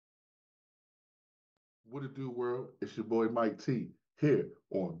What it do, world? It's your boy Mike T here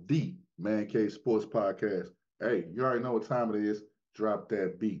on the Man Cave Sports Podcast. Hey, you already know what time it is. Drop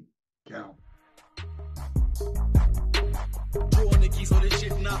that beat. Count. Drawing the keys for this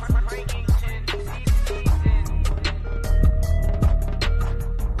shit now.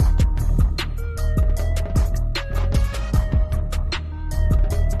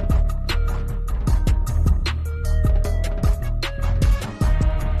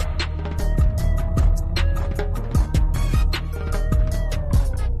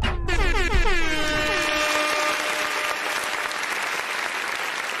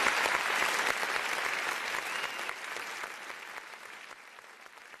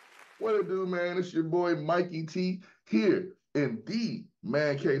 What it do, man? It's your boy Mikey T here in the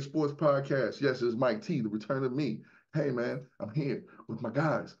Man Cave Sports Podcast. Yes, it's Mike T, the return of me. Hey, man, I'm here with my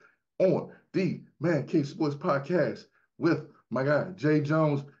guys on the Man Cave Sports Podcast with my guy, Jae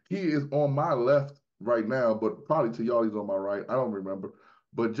Jones. He is on my left right now, but probably to y'all, he's on my right. I don't remember.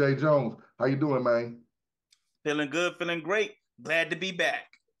 But Jae Jones, how you doing, man? Feeling good, feeling great. Glad to be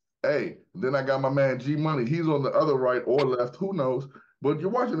back. Hey, then I got my man G Money. He's on the other right or left, who knows? But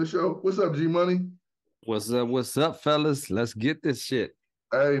you're watching the show. What's up, G Money? What's up, fellas? Let's get this shit.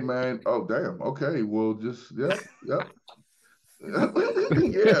 Hey, man. Oh, damn. Okay. Well, just, yep. Yeah.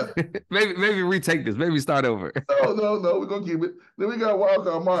 maybe retake this. Maybe start over. No. We're going to keep it. Then we got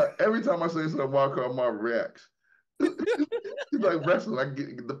Wildcard Mark. Every time I say something, Wildcard Mark reacts. He's like wrestling. I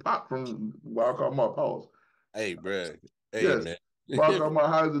get the pop from Wildcard Mark. Pause. Hey, bro. Hey, yes. man. Wildcard Mark,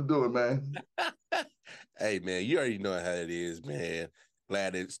 how's it doing, man? Hey, man, you already know how it is, man.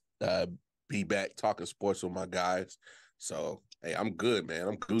 Glad to be back talking sports with my guys. So, hey, I'm good, man.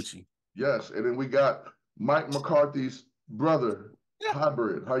 I'm Gucci. Yes, and then we got Mike McCarthy's brother,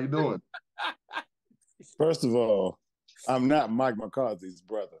 Hybrid. How you doing? First of all, I'm not Mike McCarthy's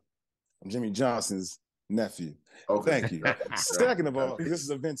brother. I'm Jimmy Johnson's nephew. Okay. Thank you. Second of all, this is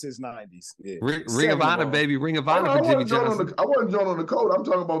a vintage 90s. Yeah. Ring of honor, baby. Ring of honor for Jimmy Johnson. I wasn't joining on the code. I'm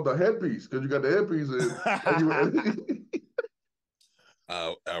talking about the headpiece because you got the headpiece in.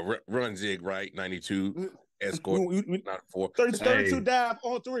 Run zig right, 92. Escort, not 4. 32 dive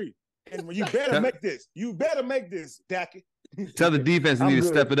on 3. And you better make this. You better make this, Dacky. Tell the defense they need to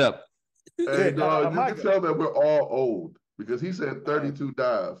step it up. Hey, dog, you can tell that we're all old because he said 32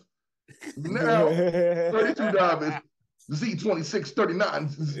 dive. Now, 32 dive is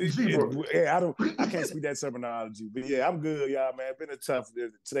Z2639. Yeah, I can't speak that terminology, but yeah, I'm good, y'all, man.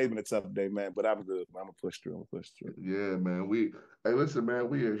 Today's been a tough day, man, but I'm good. I'm gonna push through. Yeah, man. Hey, listen, man.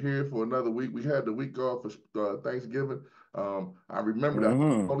 We are here for another week. We had the week off for Thanksgiving. I remember that. I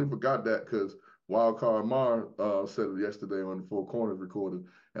totally forgot that because Wildcard Mar said it yesterday on the Four Corners recording,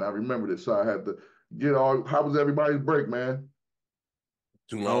 and I remembered it, so I had to get all. How was everybody's break, man?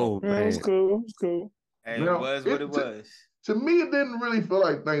 Too long. Man, it was cool. Hey, now, it was what it was. To me, it didn't really feel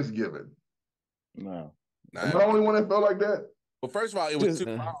like Thanksgiving. No. Am I the only one that felt like that? Well, first of all, it was too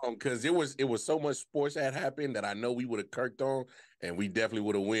long because it was so much sports that happened that I know we would have kirked on and we definitely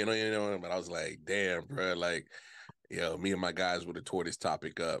would have went on. But I was like, damn, bro, like, me and my guys would have tore this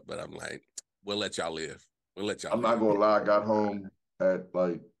topic up. But I'm like, we'll let y'all live. I'm not gonna lie. I got home at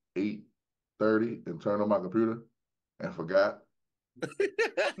like 8:30 and turned on my computer and forgot.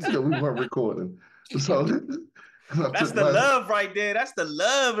 So we weren't recording. So that's the love right there. That's the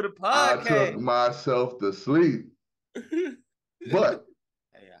love of the podcast. I took myself to sleep. But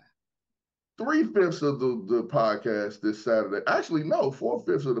 3/5 of the podcast this Saturday. Actually, no,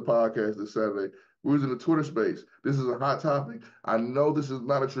 4/5 of the podcast this Saturday. We was in the Twitter space. This is a hot topic. I know this is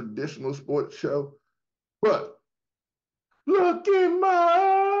not a traditional sports show, but look in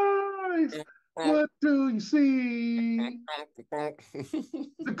my eyes. What do you see?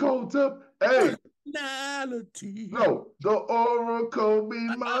 The cold up. Hey. No, the Oracle be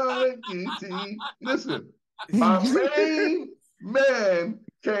my ET. Listen, my main man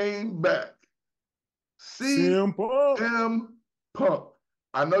came back. CM Punk.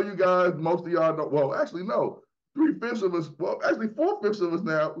 I know you guys, most of y'all don't. Well, actually, no. 3/5 of us, well, actually 4/5 of us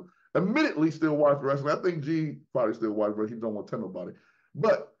now admittedly still watch wrestling. I think G probably still watch wrestling. He don't want to tell nobody.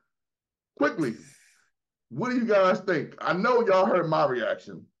 But quickly, what do you guys think? I know y'all heard my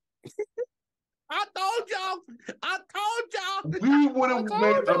reaction. I told y'all. We would have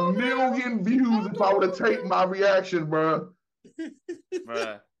made a million views if I would have taken my reaction, bro.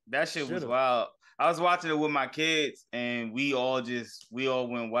 Bruh, that shit was wild. I was watching it with my kids, and we all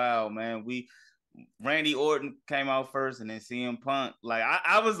went wild, man. Randy Orton came out first, and then CM Punk. Like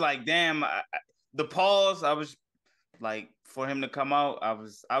I was like, damn. The pause. I was like, for him to come out, I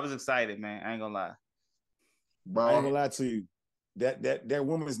was excited, man. I ain't gonna lie. I ain't gonna lie to you. That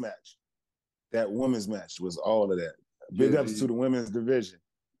women's match That women's match was all of that. Big ups to the women's division.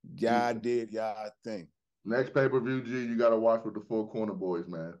 Y'all did y'all thing. Next pay-per-view, G, you got to watch with the Four Corner Boys,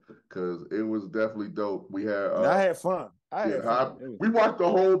 man, because it was definitely dope. We had I had fun. We watched the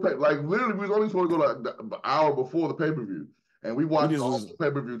whole literally we was only supposed to go like an hour before the pay-per-view, and we watched the whole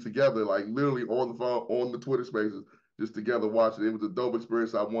pay-per-view together, like literally on the phone, on the Twitter Spaces, just together watching. It was a dope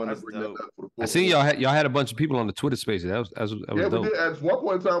experience. I wanted to bring that up for the Four. I seen y'all had a bunch of people on the Twitter Spaces. That was dope. We did. At one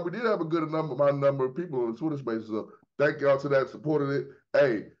point in time, we did have a good number of people on the Twitter Spaces. So thank y'all to that supported it.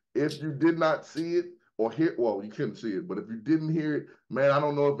 Hey, if you did not see it or hear, well, you couldn't see it, but if you didn't hear it, man, I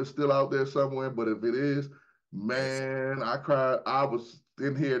don't know if it's still out there somewhere, but if it is, man, I cried. I was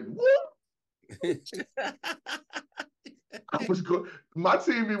in here. I was good. My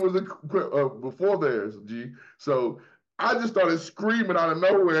TV was before theirs, G. So I just started screaming out of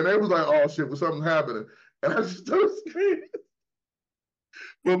nowhere, and they was like, "Oh shit, was something happening?" And I just started screaming.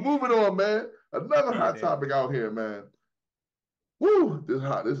 But moving on, man. Another hot topic out here, man. Woo, this is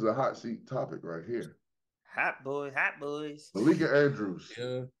hot. This is a hot seat topic right here. Hot boys. Malika Andrews.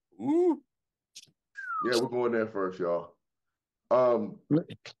 Yeah. Woo. Yeah, we're going there first, y'all. Let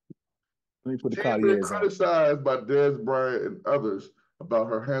me put the she's been criticized by Des Bryant and others about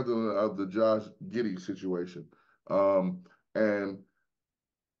her handling of the Josh Giddey situation. And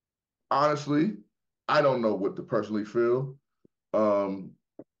honestly, I don't know what to personally feel.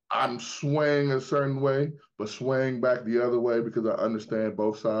 I'm swaying a certain way, but swaying back the other way because I understand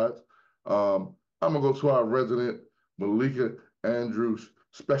both sides. I'm going to go to our resident Malika Andrews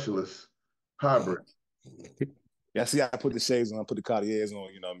specialist hybrid. Yeah, see, I put the shades on, I put the Cartiers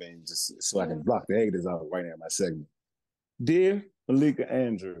on, you know what I mean, just so I can block the haters out right now in my segment. Dear Malika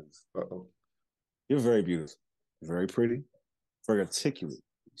Andrews, you're very beautiful, very pretty, very articulate,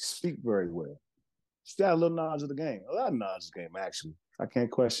 you speak very well. You got a little knowledge of the game, a lot of knowledge of the game, actually. I can't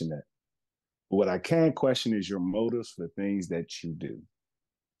question that. But what I can question is your motives for the things that you do.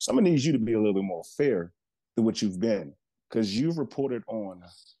 So I'm going to need you to be a little bit more fair than what you've been, because you've reported on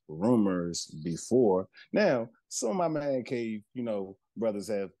rumors before. Now, some of my man cave, brothers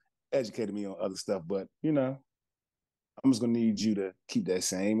have educated me on other stuff, but, I'm just going to need you to keep that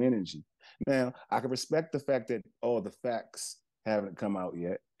same energy. Now, I can respect the fact that all the facts haven't come out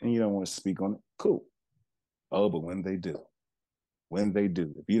yet, and you don't want to speak on it. Cool. Oh, but when they do,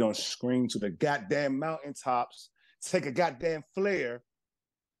 if you don't scream to the goddamn mountaintops, take a goddamn flare,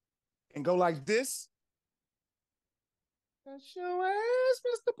 and go like this, that's your ass,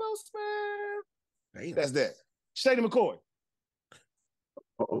 Mr. Postman. Hey, that's that. Shady McCoy.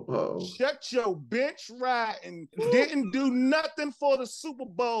 Oh. Shut your bench ride and didn't do nothing for the Super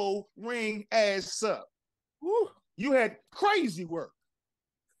Bowl ring ass up. Woo. You had crazy work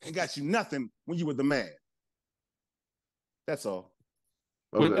and got you nothing when you were the man. That's all.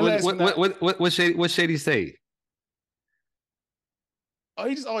 What Shady say? Oh,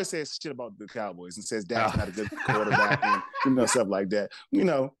 he just always says shit about the Cowboys and says Dak's not a good quarterback and stuff like that.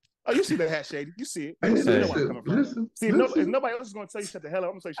 Oh, you see the hat, Shady. You see it. You know where I'm coming from. If nobody else is going to tell you shut the hell up,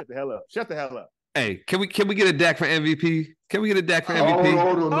 I'm going to tell you shut the hell up. Shut the hell up. Hey, can we get a Dak for MVP? Can we get a Dak for MVP?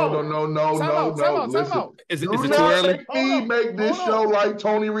 No. Listen, is it too early? Me make this show like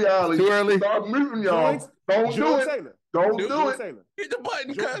Tony Reale. Too early? Start muting y'all. Don't do it. Don't do it. Hit the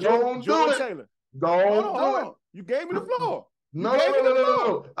button, cuz. Don't do it. Don't do it. You gave me the floor.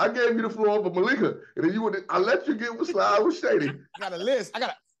 No. I gave you the floor for Malika, and then I let you get with slide with Shady. I got a list.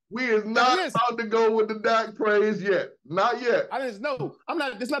 We is not about to go with the Dak praise yet. Not yet. I didn't know. I'm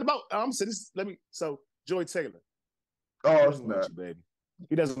not. It's not about. I'm saying this. So Joy Taylor. Oh, it's not. You, baby.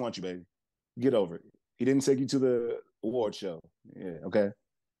 He doesn't want you, baby. Get over it. He didn't take you to the award show. Yeah. Okay.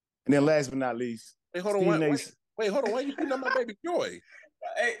 And then last but not least, wait, hold on. Wait, hold on. Why you putting on my baby Joy?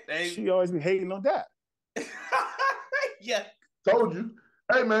 She always be hating on that. Yeah. Told you.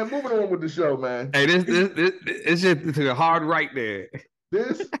 Hey man, moving on with the show, man. Hey, this just took a hard right there.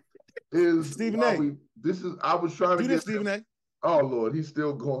 This is Stephen A. I was trying to do this, Stephen A. Oh Lord, he's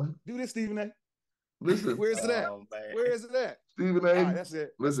still going. Do this, Stephen A. Listen. Where's it at? Where is it at? Stephen A. Right, that's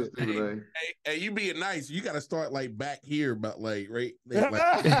it. Listen, Stephen A. Hey, you being nice. You got to start like back here, but like right.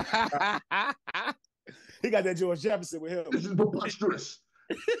 He got that George Jefferson with him. This is preposterous.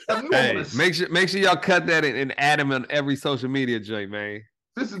 Hey, make sure y'all cut that and add him on every social media joint, man.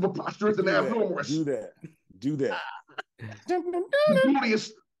 This is preposterous and abnormal. Do that.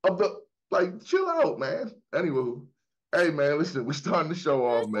 The of the chill out, man. Anywho, hey man, listen, we starting the show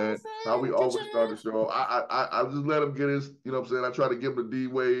off, man. How we always start the show. I just let him get his, you know what I'm saying? I try to give him the D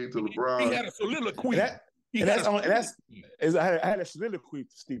Wade to LeBron. He had a soliloquy. I had a soliloquy to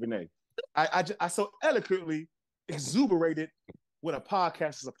Stephen A. I so eloquently exuberated what a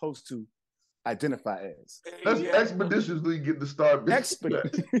podcast is supposed to identify as. Let's expeditiously get the star bench.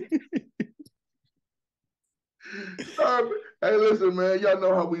 Hey, listen, man. Y'all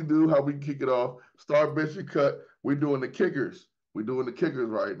know how we do, how we kick it off. Star bench and cut. We're doing the kickers. We're doing the kickers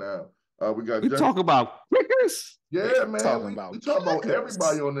right now. We talk about kickers. Yeah, man. We talk about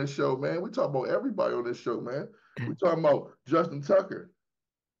everybody on this show, man. We talk about everybody on this show, man. We talking about Justin Tucker,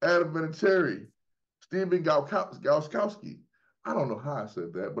 Adam Vinatieri, Steven Gauskowski. I don't know how I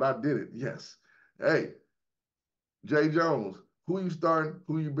said that, but I did it. Yes. Hey, Jae Jones. Who you starting?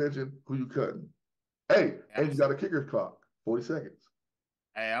 Who you benching? Who you cutting? Hey, and you got a kicker's clock. 40 seconds.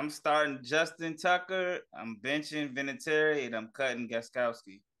 Hey, I'm starting Justin Tucker. I'm benching Vinatieri, and I'm cutting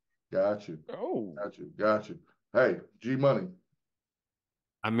Gauskowski. Got you. Oh. Got you. Hey, G Money.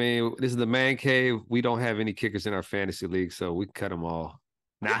 I mean, this is the man cave. We don't have any kickers in our fantasy league, so we cut them all.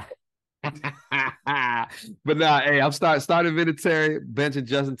 Nah. But nah, hey, I'm starting Vinatieri, benching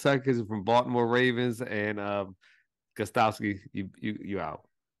Justin Tucker from Baltimore Ravens, and Gauskowski, you out.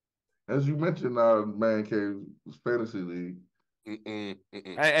 As you mentioned, our man cave fantasy league.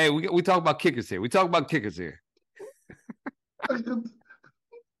 Hey, we talk about kickers here.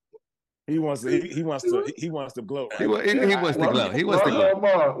 He wants to glow. He wants to glow.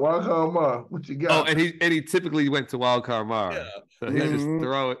 Wild Card Mar. What you got? Oh, and he typically went to Wild Card Mar. Yeah. So he's just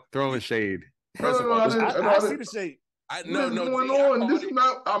throwing shade. I see the shade. What's going on? This is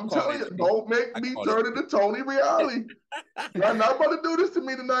not. I'm telling you, don't make me turn into Tony reality. Y'all not about to do this to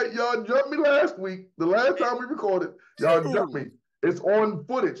me tonight. Y'all jumped me last week. The last time we recorded, y'all jumped me. It's on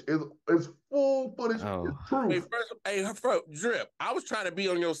footage. It's full footage. Oh. It's proof. Hey, Drip, I was trying to be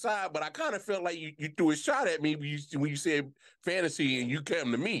on your side, but I kind of felt like you threw a shot at me when you said fantasy and you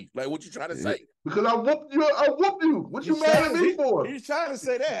came to me. Like, what you trying to say? Because I whooped you. What you mad at me for? He's trying to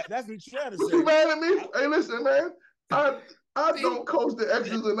say that. That's what he's trying to say. What you mad at me? Hey, listen, man. I don't coach the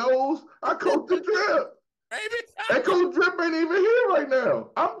X's and O's. I coach the Drip. Baby. And Coach Drip ain't even here right now.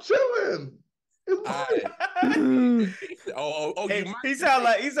 I'm chilling. He sound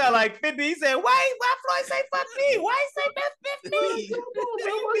like 50. He said, why Floyd say fuck me? Why he say me?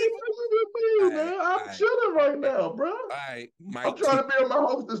 Man, I'm chilling right now, bro. I'm trying to be on my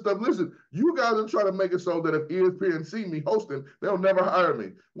host and stuff. Listen, you guys are trying to make it so that if ESPN see me hosting, they'll never hire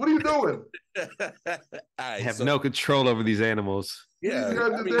me. What are you doing? I have no control over these animals. Yeah, you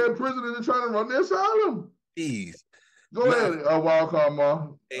got the damn president and trying to run the asylum. Jeez. Go ahead, Wild Card Ma.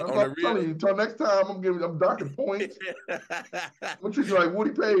 I'm telling you, until next time, I'm docking points. I'm treating you like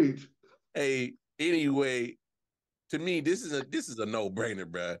Woody Page. Hey, anyway, to me, this is a no-brainer,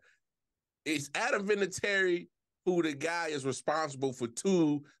 bro. It's Adam Vinatieri, who the guy is responsible for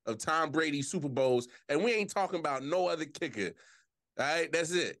 2 of Tom Brady's Super Bowls, and we ain't talking about no other kicker. All right,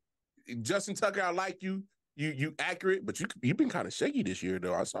 that's it. Justin Tucker, I like you. You accurate, but you've been kind of shaky this year,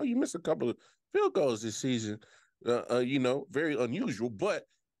 though. I saw you miss a couple of field goals this season. Very unusual, but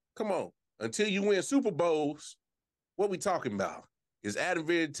come on. Until you win Super Bowls, what we talking about? Is Adam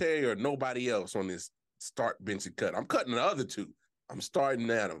Vinatieri or nobody else on this start, bench, and cut? I'm cutting the other 2. I'm starting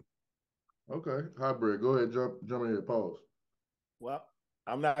Adam. Okay. Hybrid, go ahead, jump in here, pause. Well,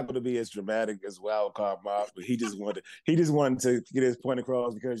 I'm not going to be as dramatic as Wild Card Mob, but he just wanted to get his point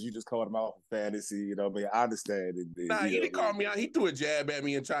across because you just called him out for fantasy. You know, I mean, I understand. Nah, he didn't call me out. He threw a jab at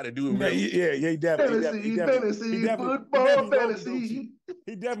me and tried to do it. He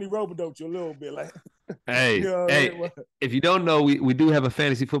definitely rope-a-doped you a little bit. Like, hey, if you don't know, we do have a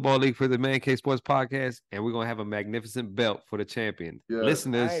fantasy football league for the Man Cave Sports Podcast, and we're gonna have a magnificent belt for the champion. Yeah.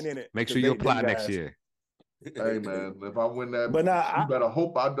 Listeners, make sure you apply next year. Hey man, if I win that, but you better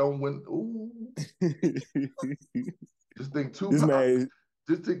hope I don't win. Ooh. Just think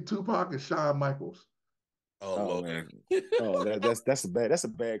Tupac and Shawn Michaels. Oh man. That's a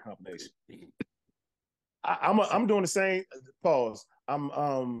bad combination. I'm doing the same. Pause.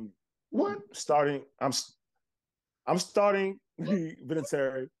 I'm starting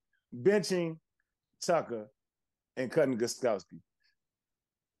Vinatieri, benching Tucker, and cutting Gauskowski.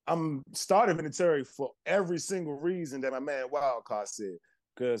 I'm starting Vinatieri for every single reason that my man Wildcard said.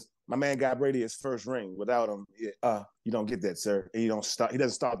 Because my man got Brady his first ring. Without him, you don't get that, sir. And he doesn't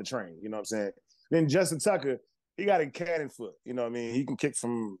start the train. You know what I'm saying? Then Justin Tucker, he got a cannon foot. You know what I mean? He can kick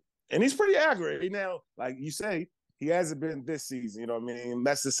from, and he's pretty accurate. He now, like you say, he hasn't been this season. You know what I mean?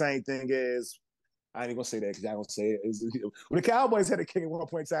 That's the same thing as, I ain't gonna say that because y'all gonna say it. When the Cowboys had a kick at one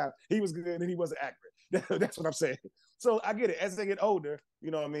point in time, he was good and he wasn't accurate. That's what I'm saying. So I get it. As they get older, you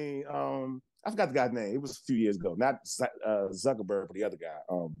know what I mean? I forgot the guy's name. It was a few years ago. Not Zuckerberg, but the other guy.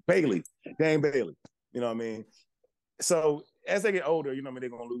 Bailey. Dan Bailey. You know what I mean? So as they get older, you know what I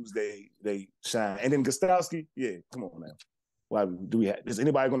mean, they're gonna lose they shine. And then Gauskowski, yeah, come on now. Why do we have is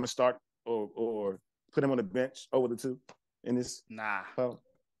anybody gonna start or put him on the bench over the two in this? Nah. You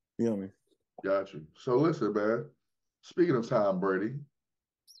know what I mean? Got you. So listen, man. Speaking of Tom Brady,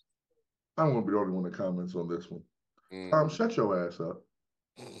 I don't want to be the only one that comments on this one. Tom, shut your ass up.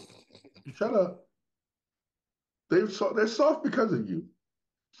 Shut up. They're soft because of you.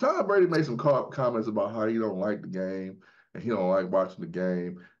 Tom Brady made some comments about how he don't like the game and he don't like watching the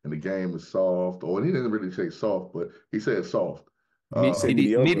game and the game is soft. Or he didn't really say soft, but he said soft.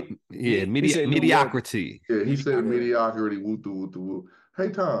 Mediocrity. Yeah, he said mediocrity. Woo. Hey,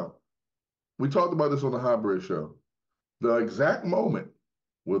 Tom, we talked about this on the Hybrid Show. The exact moment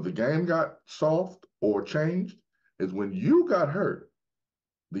where the game got soft or changed is when you got hurt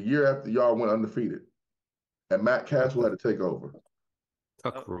the year after y'all went undefeated and Matt Castle had to take over.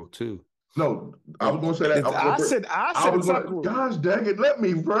 Tuck rule too. No, I was going to say that. I said Tuck rule. Gosh dang it, let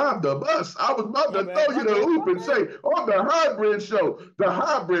me drive the bus. I was about to throw you the hoop and say on the Hybrid Show, the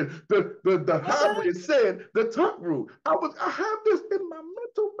hybrid said the Tuck rule. I have this in my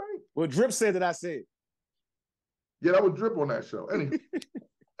mental bank. Well, Drip said that I said. Yeah, that was Drip on that show.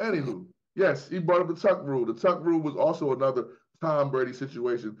 Anywho, yes, he brought up the Tuck rule. The Tuck rule was also another Tom Brady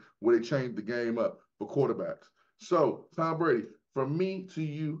situation where they changed the game up for quarterbacks. So, Tom Brady, from me to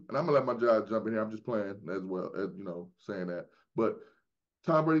you, and I'm going to let my guys jump in here. I'm just playing as well, as saying that. But,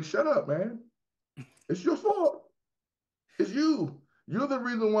 Tom Brady, shut up, man. It's your fault. It's you. You're the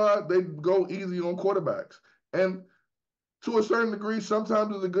reason why they go easy on quarterbacks. And to a certain degree,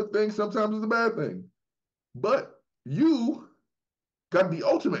 sometimes it's a good thing, sometimes it's a bad thing. But you got the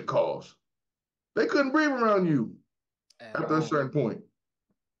ultimate cause. They couldn't breathe around you after a certain point.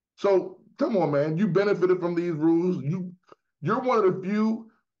 So come on, man. You benefited from these rules. You're one of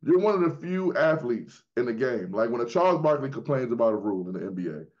the few athletes in the game. Like when a Charles Barkley complains about a rule in the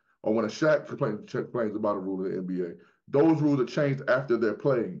NBA, or when a Shaq complains about a rule in the NBA, those rules are changed after their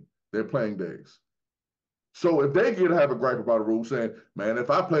playing days. So if they have a gripe about a rule saying, man, if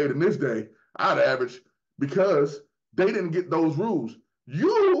I played in this day, I'd average, because they didn't get those rules.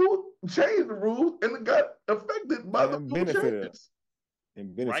 You changed the rules and it got affected by the rule changes.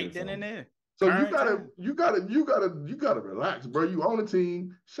 Right then and there. So you gotta relax, bro. You own a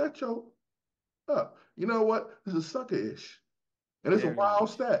team. Shut your up. You know what? This is sucker-ish. And it's a wild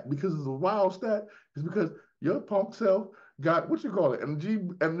stat. Because it's a wild stat, it's because your punk self got what you call it, and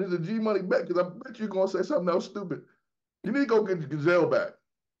there's a G money bet, because I bet you're gonna say something else stupid. You need to go get your gazelle back.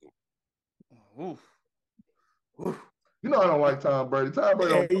 Oof. You know I don't like Tom Brady. Tom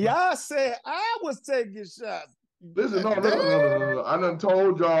Brady. Y'all said I was taking shots. Listen, no. I done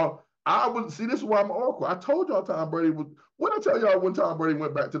told y'all. This is why I'm awkward. I told y'all Tom Brady was. What I tell y'all when Tom Brady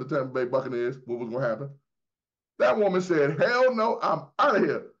went back to the Tampa Bay Buccaneers, what was going to happen? That woman said, "Hell no, I'm out of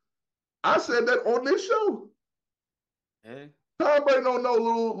here." I said that on this show. Hey. Tom Brady don't know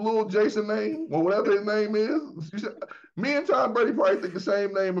little Jason name or whatever his name is. Me and Tom Brady probably think the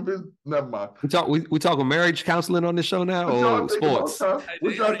same name of his. Never mind. We talking marriage counseling on this show now, or sports?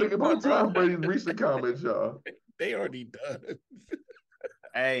 What y'all think about Tom Brady's recent comments, y'all? They already done.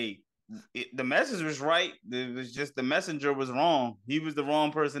 Hey, the message was right. It was just the messenger was wrong. He was the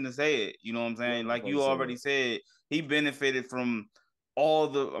wrong person to say it. You know what I'm saying? Like you already said, he benefited from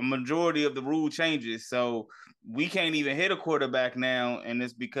a majority of the rule changes. So we can't even hit a quarterback now, and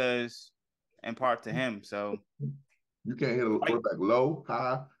it's because in part to him. So you can't hit a quarterback low,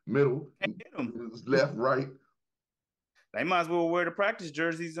 high, middle, left, right. They might as well wear the practice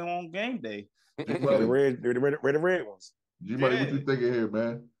jerseys on game day. The red ones. G-Money, what you thinking here,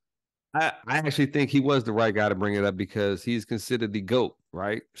 man? I actually think he was the right guy to bring it up, because he's considered the GOAT,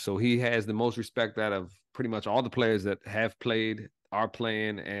 right? So he has the most respect out of pretty much all the players that have played, are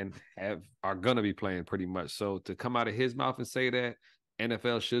playing, and are gonna be playing pretty much. So to come out of his mouth and say that,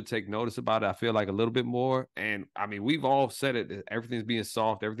 NFL should take notice about it, I feel like a little bit more. And I mean, we've all said it. Everything's being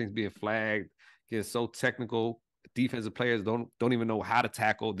soft. Everything's being flagged. Getting so technical. Defensive players don't even know how to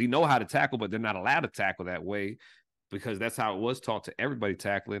tackle. They know how to tackle, but they're not allowed to tackle that way, because that's how it was taught to everybody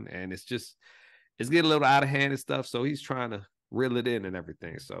tackling. And it's getting a little out of hand and stuff. So he's trying to reel it in and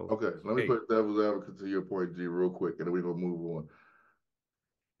everything. So okay, let me put devil's advocate to your point, G, real quick, and then we're gonna move on.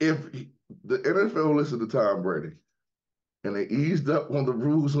 If the NFL listened to Tom Brady and they eased up on the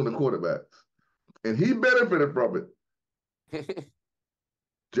rules on the quarterbacks, and he benefited from it,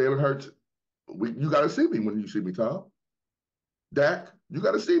 Jalen Hurts, you got to see me when you see me, Tom. Dak, you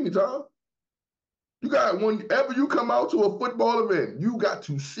got to see me, Tom. Whenever you come out to a football event, you got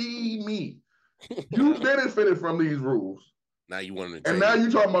to see me. You benefited from these rules. Now you want to, and now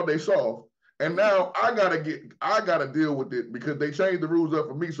you talking about they soft. And now I gotta deal with it because they changed the rules up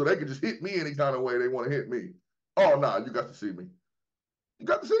for me so they can just hit me any kind of way they want to hit me. Oh no, you got to see me. You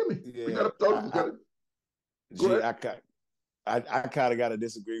got to see me. Yeah, we got to talk. I kind of got to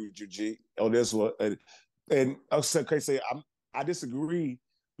disagree with you, G, on this one. And I'll say I disagree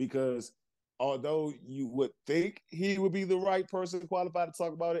because although you would think he would be the right person qualified to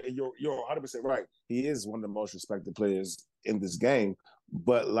talk about it, and you're 100% right. He is one of the most respected players in this game.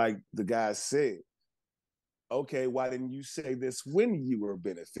 But like the guy said, okay, why didn't you say this when you were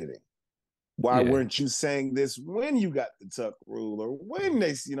benefiting? Why weren't you saying this when you got the tuck rule or when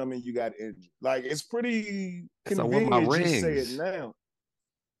they, you got injured? Like, it's pretty convenient you say it now.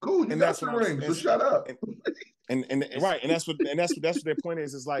 Cool, you got your ring, so shut up. And that's what their point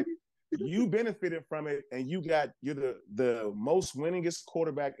is. It's like you benefited from it, and you're the most winningest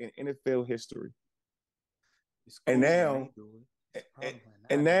quarterback in NFL history. And now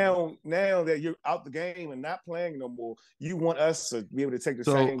that you're out the game and not playing no more, you want us to be able to take the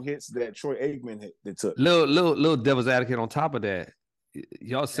same hits that Troy Aikman took. Little devil's advocate on top of that.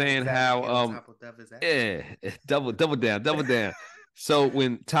 Y'all saying how double down. So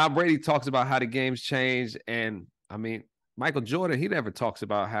when Tom Brady talks about how the game's changed, and I mean Michael Jordan, he never talks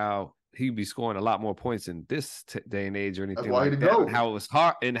about how he'd be scoring a lot more points in this day and age or anything like that.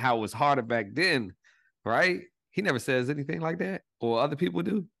 And how it was harder back then, right? He never says anything like that, or other people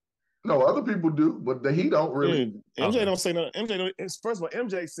do. No, other people do, but he don't really. MJ don't say nothing. First of all,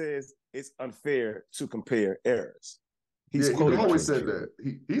 MJ says it's unfair to compare eras. He always said that.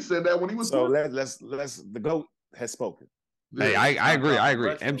 He said that when he was. So let's the GOAT has spoken. Yeah. Hey, I agree.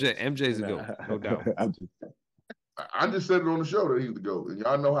 MJ's a GOAT, no doubt. I just said it on the show that he's the GOAT, and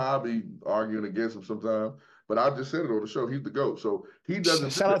y'all know how I be arguing against him sometimes. But I just said it on the show. He's the GOAT, so he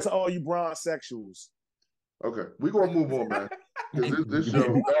doesn't. Shout out to all you bronzesexuals. Okay, we're gonna move on, man. This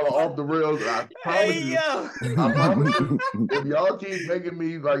show all off the rails. I promise you. If y'all keep making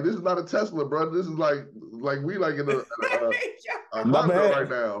me like, this is not a Tesla, bro. This is like we like in a Honda right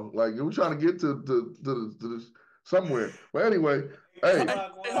now. Like we're trying to get to this somewhere. But anyway, hey,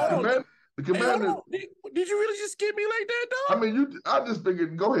 the commander. Did you really just skip me like that, dog? I mean, I just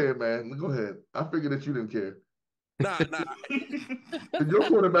figured. Go ahead, man. Go ahead. I figured that you didn't care. Nah. Your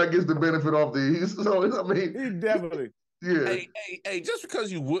quarterback gets the benefit off these. So, I mean. He definitely. Yeah. Hey, just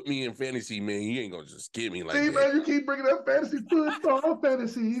because you whoop me in fantasy, man, you ain't going to just get me like that. See, man, you keep bringing up fantasy football,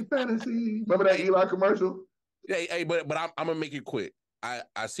 fantasy. Remember that Eli commercial? Hey, but I'm going to make it quick. I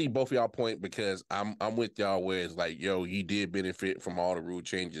see both of y'all point because I'm with y'all where it's like, yo, he did benefit from all the rule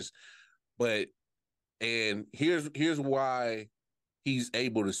changes. And here's why he's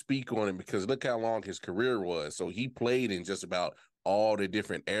able to speak on it, because look how long his career was. So he played in just about all the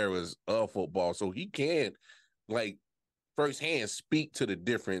different eras of football. So he can, like, firsthand speak to the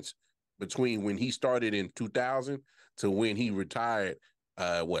difference between when he started in 2000 to when he retired,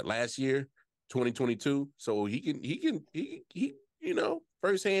 last year, 2022. So he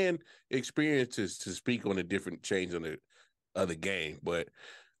firsthand experiences to speak on the different change of the game. But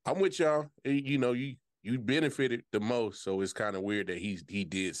I'm with y'all. You benefited the most, so it's kind of weird that he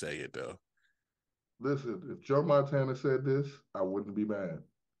did say it, though. Listen, if Joe Montana said this, I wouldn't be mad.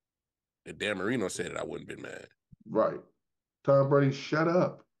 If Dan Marino said it, I wouldn't be mad. Right. Tom Brady, shut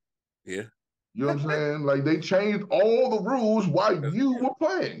up. Yeah. You know what I'm saying? Like, they changed all the rules while you were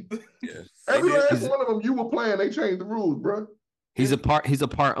playing. Yeah. Every last one of them you were playing, they changed the rules, bro. He's a part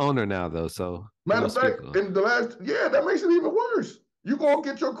owner now, though, so. Matter of fact, in the last, that makes it even worse. You're going to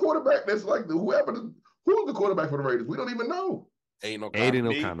get your quarterback that's like who's the quarterback for the Raiders? We don't even know. Aiden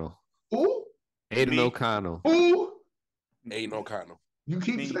O'Connell. Who? Aiden O'Connell. Who? Aiden O'Connell. You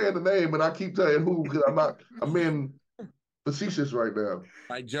keep saying the name, and I keep telling who because I'm being facetious right now.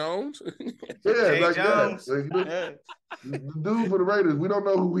 Like Jones? Yeah, Jae like Jones. that. The dude for the Raiders, we don't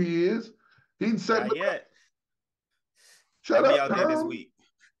know who he is. He's set. Not yet. Shut I'll up, be out there this week.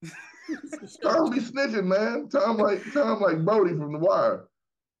 Tom be snitching, man. Tom like Bodie from The Wire.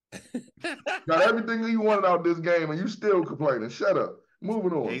 Got everything you wanted out this game, and you still complaining. Shut up.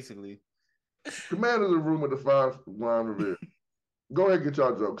 Moving on. Basically. Commanders of room at the 5-line Revere. Go ahead and get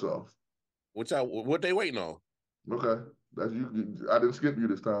y'all jokes off. What they waiting on? Okay. That's you. I didn't skip you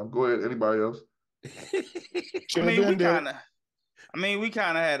this time. Go ahead. Anybody else? We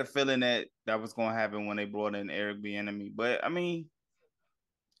kind of had a feeling that was going to happen when they brought in Eric Bieniemy, but I mean,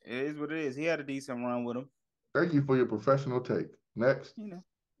 it is what it is. He had a decent run with him. Thank you for your professional take. Next.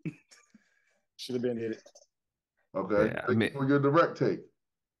 Should have been hit. Okay. Yeah, Thank you for your direct take.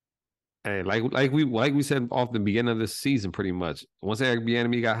 Hey, like we said off the beginning of this season, pretty much. Once Eric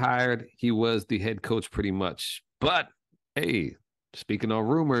Bieniemy got hired, he was the head coach pretty much. But hey, speaking of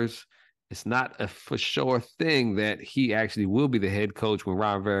rumors, it's not a for sure thing that he actually will be the head coach when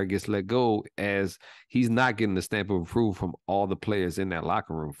Ron Rivera gets let go, as he's not getting the stamp of approval from all the players in that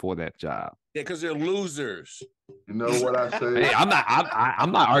locker room for that job. Yeah, because they're losers. You know what I say? Hey,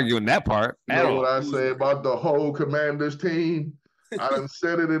 I'm not arguing that part You at know all. what I say about the whole Commanders team? I done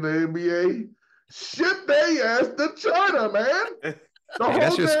said it in the NBA. Shit they ass to China, man. Hey,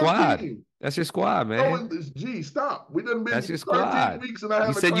 that's your squad. Team. That's your squad, man. Gee, stop. We done been that's your 13 squad. weeks and I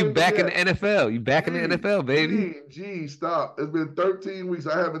haven't. You said you back in the NFL. You back in the NFL, baby. Gee, stop. It's been 13 weeks.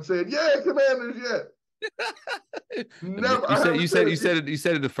 I haven't said, yeah, Commanders yet. Never. You said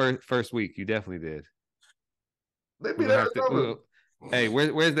it the first week. You definitely did. They beat Arizona. Hey,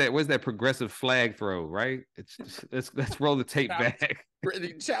 where's that progressive flag throw? Right? Let's roll the tape back.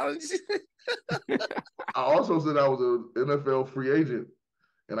 Pretty challenge. I also said I was an NFL free agent,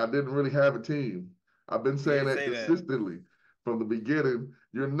 and I didn't really have a team. I've been saying that consistently from the beginning.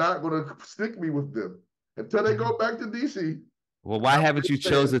 You're not going to stick me with them until they go back to DC. Well, why haven't you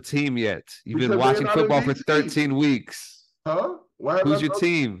chose a team yet? You've been watching football for 13 weeks. Huh? Who's your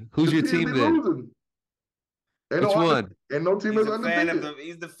team? Who's your team then? Which one? And no team is undefeated.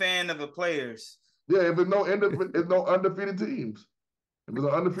 He's the fan of the players. Yeah, if there's no undefeated teams. If it's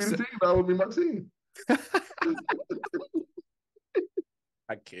an undefeated team, that would be my team.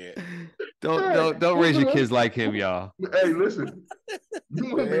 I can't. Don't raise your kids like him, y'all. Hey, listen.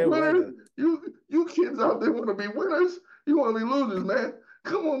 You want to be winners? You kids out there want to be winners? You want to be losers, man?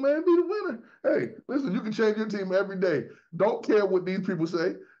 Come on, man, be the winner. Hey, listen, you can change your team every day. Don't care what these people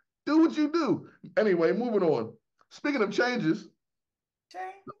say. Do what you do. Anyway, moving on. Speaking of changes,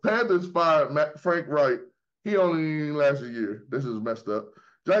 the Panthers fired Frank Wright. He only lasted a year. This is messed up.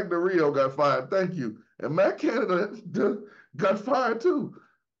 Jack Del Rio got fired. Thank you. And Matt Canada got fired too.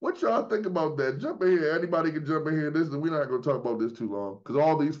 What y'all think about that? Jump in here. Anybody can jump in here. We're not going to talk about this too long because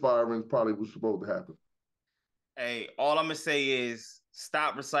all these firings probably was supposed to happen. Hey, all I'm going to say is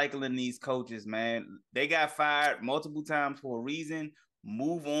stop recycling these coaches, man. They got fired multiple times for a reason.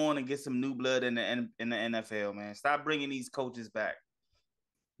 Move on and get some new blood in the NFL, man. Stop bringing these coaches back.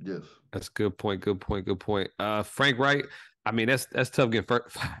 Yes, that's a good point. Frank Wright. I mean, that's tough getting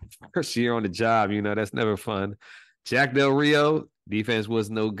first year on the job. You know, that's never fun. Jack Del Rio, defense was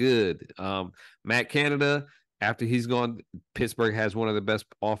no good. Matt Canada, after he's gone, Pittsburgh has one of the best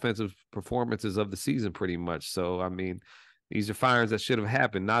offensive performances of the season, pretty much. So, I mean, these are firings that should have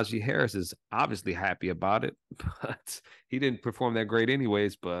happened. Najee Harris is obviously happy about it, but he didn't perform that great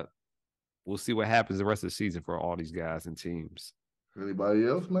anyways. But we'll see what happens the rest of the season for all these guys and teams. Anybody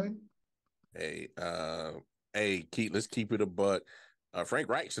else, man? Hey, Keith, let's keep it a buck. Frank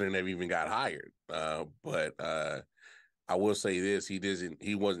Reich should have never even got hired. But I will say this: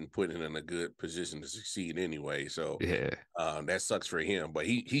 he wasn't put in a good position to succeed anyway. So yeah, that sucks for him. But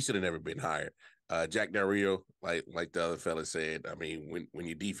he should have never been hired. Jack Del Rio, like the other fella said, I mean, when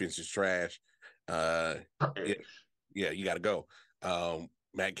your defense is trash, you got to go.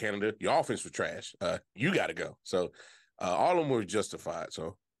 Matt Canada, your offense was trash. You got to go. So all of them were justified.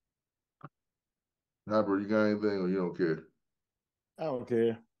 So, Albert, you got anything or you don't care? I don't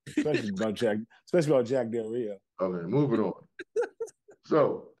care, especially about Jack Del Rio. Okay, moving on.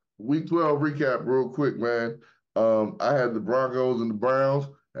 So, Week 12 recap real quick, man. I had the Broncos and the Browns.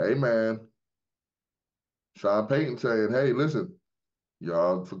 Hey, man. Sean Payton saying, hey, listen,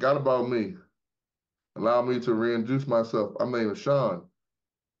 y'all forgot about me. Allow me to reintroduce myself. I'm named Sean.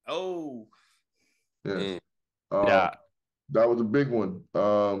 Oh. Yes. Yeah. That was a big one.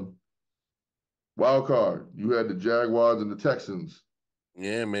 Wild card. You had the Jaguars and the Texans.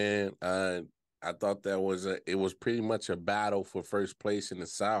 Yeah, man. I thought it was pretty much a battle for first place in the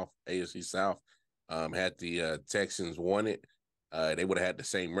South, AFC South. Had the Texans won it, they would have had the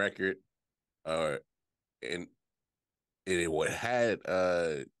same record. And it would have had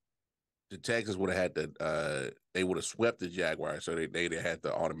the Texans would have had they would have swept the Jaguars, so they had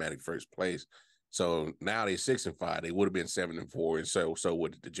the automatic first place. So now they're 6-5. They would have been 7-4, and so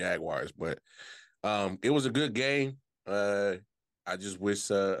would the Jaguars. But it was a good game. I just wish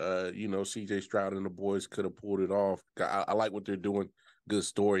CJ Stroud and the boys could have pulled it off. I like what they're doing. Good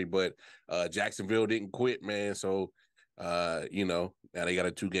story, but Jacksonville didn't quit, man. So now they got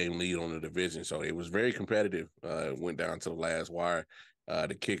a 2-game lead on the division. So it was very competitive. Went down to the last wire.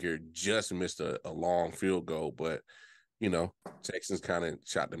 The kicker just missed a long field goal, but Texans kind of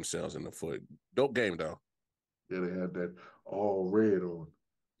shot themselves in the foot. Dope game though. Yeah, they had that all red on.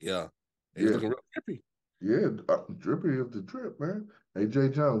 Yeah, it was looking real drippy. Yeah, drippy of the drip, man. Hey,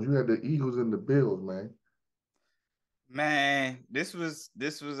 Jae Jones, you had the Eagles and the Bills, man. Man, this was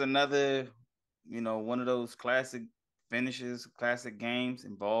another, one of those classic finishes, classic games.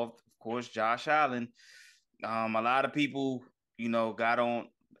 Involved, of course, Josh Allen. A lot of people, got on.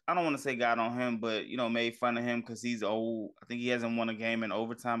 I don't want to say got on him, but made fun of him because he's old. I think he hasn't won a game in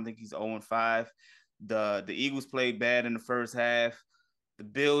overtime. I think he's 0-5. The Eagles played bad in the first half. The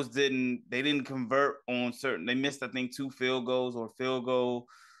Bills didn't convert on certain. They missed, I think, 2 field goals or field goal.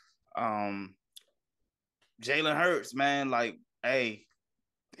 Jalen Hurts, man, like, hey,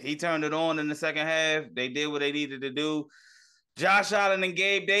 he turned it on in the second half. They did what they needed to do. Josh Allen and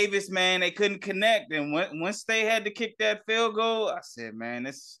Gabe Davis, man, they couldn't connect. And once they had to kick that field goal, I said, man,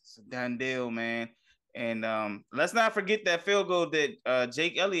 it's a done deal, man. And let's not forget that field goal that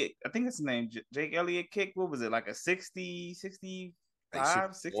Jake Elliott, I think that's his name, Jake Elliott kicked. What was it, like a 65,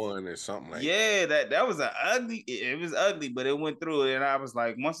 60? Or something like yeah, that was it was ugly, but it went through it. And I was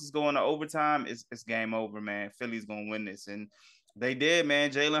like, once it's going to overtime, it's game over, man. Philly's going to win this. And they did,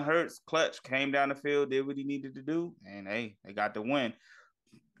 man. Jalen Hurts, clutch, came down the field, did what he needed to do, and hey, they got the win.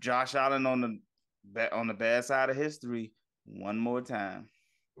 Josh Allen on the bad side of history one more time.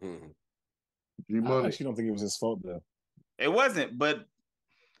 I actually don't think it was his fault, though. It wasn't, but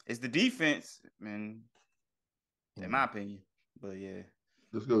it's the defense, man, in my opinion. But yeah.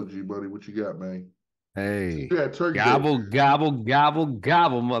 Let's go, G-Buddy. What you got, man? Hey. Turkey gobble, gobble, gobble,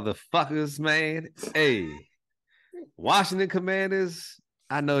 gobble, motherfuckers, man. Hey. Washington Commanders,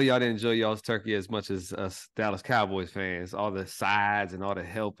 I know y'all didn't enjoy y'all's turkey as much as us Dallas Cowboys fans. All the sides and all the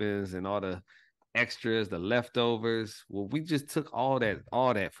helpings and all the extras, the leftovers. Well, we just took all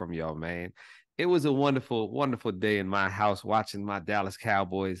that from y'all, man. It was a wonderful, wonderful day in my house watching my Dallas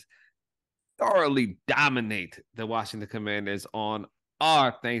Cowboys thoroughly dominate the Washington Commanders on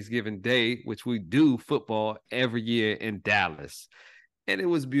our Thanksgiving Day, which we do football every year in Dallas. And it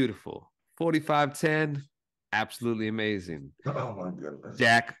was beautiful. 45-10. Absolutely amazing. Oh my goodness.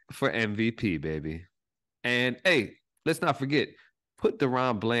 Jack for MVP, baby. And hey, let's not forget, put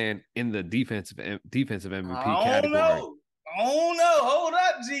DeRon Bland in the defensive MVP category. Oh no, hold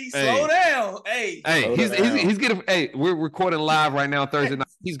up, G. Slow down. Hey, he's getting. Hey, we're recording live right now Thursday night.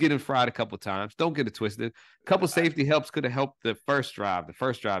 He's getting fried a couple times. Don't get it twisted. A couple safety helps could have helped the first drive. The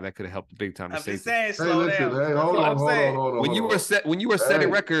first drive that could have helped big time. I'm just saying, slow down. Hey, hold on. When you were setting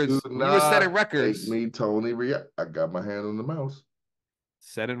records, Take me, Tony. I got my hand on the mouse.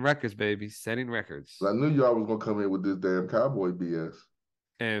 Setting records, baby. Setting records. I knew y'all was gonna come in with this damn Cowboy BS.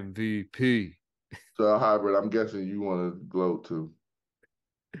 MVP. So hybrid, I'm guessing you want to gloat too.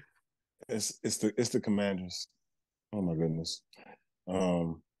 It's the Commanders. Oh my goodness. I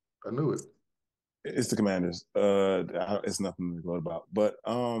knew it. It's the Commanders. It's nothing to gloat about. But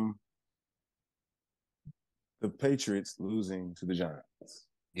the Patriots losing to the Giants.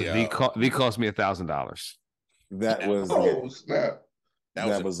 Yeah, they cost me $1,000. That was snap.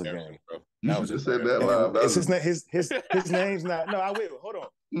 That was a game, bro. You should have said that live. It's his name's not. No, I will. Hold on.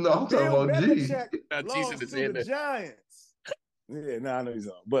 No, I'm talking about G. Lost to the Giants. Yeah, no, I know he's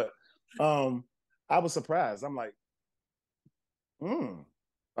on. But I was surprised. I'm like,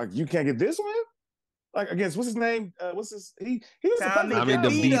 like you can't get this one? Like against what's his name? He was Tommy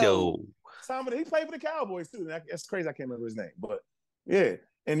DeVito. He played for the Cowboys too. That's crazy. I can't remember his name. But yeah,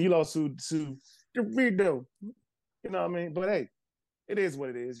 and you lost to DeVito. You know what I mean? But hey, it is what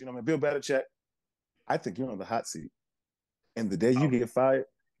it is. You know what I mean? Bill Belichick, I think you're on the hot seat. And the day you get fired,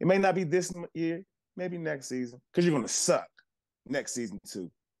 it may not be this year, maybe next season, because you're going to suck next season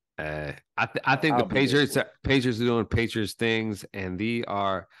too. I think the Patriots are doing Patriots things, and they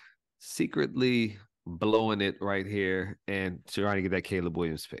are secretly blowing it right here and trying to get that Caleb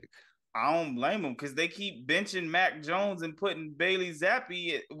Williams pick. I don't blame them because they keep benching Mac Jones and putting Bailey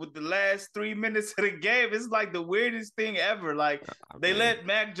Zappi with the last 3 minutes of the game. It's like the weirdest thing ever. Like they let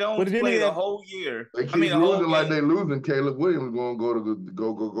Mac Jones play the whole year. They keep losing like they losing. Caleb Williams going to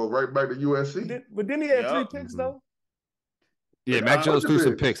go right back to USC. But didn't he have 3 picks though? Yeah, Mac Jones threw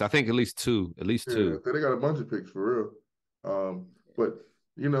some picks. I think at least two. At least two. They got a bunch of picks for real. But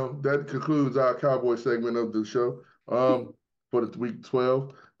you know that concludes our Cowboy segment of the show. For the week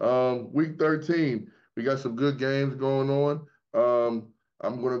 12. Week 13, we got some good games going on.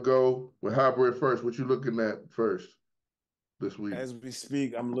 I'm going to go with Hybrid first. What you looking at first this week? As we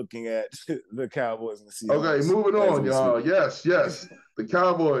speak, I'm looking at the Cowboys and the Seahawks. Okay, moving on, y'all. Yes. The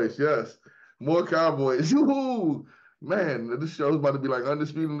Cowboys, yes. More Cowboys. Ooh, man, this show's about to be like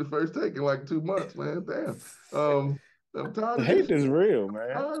Undisputed in the First Take in like 2 months, man. Damn. I'm tired. The hate is real,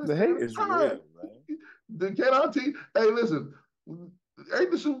 man. The hate is real, man. Hey, listen.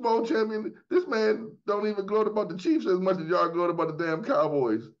 Ain't the Super Bowl champion? This man don't even gloat about the Chiefs as much as y'all gloat about the damn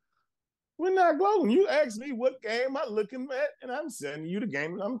Cowboys. We're not glowing. You asked me what game I'm looking at, and I'm sending you the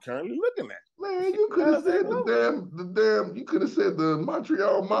game that I'm currently looking at. Man, you could have said the damn. You could have said the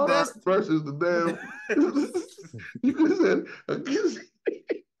Montreal Monarchs versus the damn. You could have said against.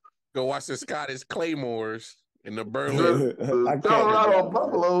 Go watch the Scottish Claymores in the The Colorado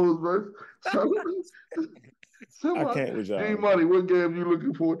Buffaloes versus. I can't with y'all. G-Money, what game you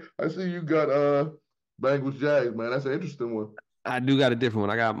looking for? I see you got Bengals Jags, man. That's an interesting one. I do got a different one.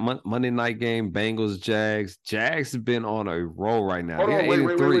 I got Monday night game, Bengals Jags. Jags have been on a roll right now. Hold on, wait.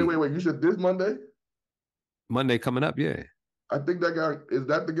 You said this Monday? Monday coming up, yeah. I think is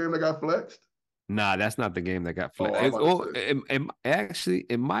that the game that got flexed? Nah, that's not the game that got flexed.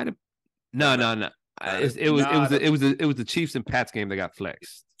 It might have. No. It was the Chiefs and Pats game that got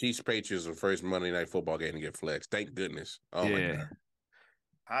flexed. Chiefs Patriots the first Monday night football game to get flexed. Thank goodness. Oh my God.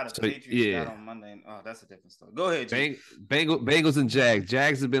 How the Patriots got on Monday? Oh, that's a different story. Go ahead, Jay. Bengals and Jags.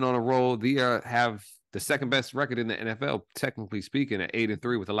 Jags have been on a roll. They have the second best record in the NFL, technically speaking, at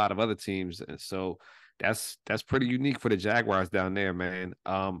 8-3 with a lot of other teams. And so that's pretty unique for the Jaguars down there, man.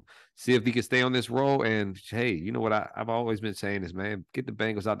 See if he can stay on this roll. And hey, you know what I've always been saying is, man, get the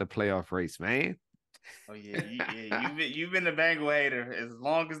Bengals out the playoff race, man. Oh yeah, you've been the Bengal hater as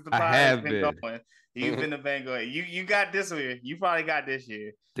long as the pod has been going. You've been the Bengal hater. You got this year. You probably got this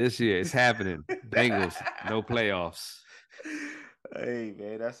year. This year, it's happening. Bengals, no playoffs. Hey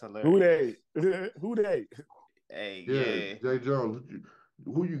man, that's hilarious. Who they? Hey, yeah. Jae Jones,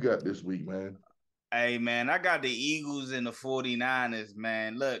 who you got this week, man? Hey man, I got the Eagles and the 49ers,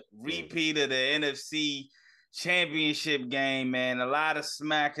 man. Look, repeat of the NFC championship game, man. A lot of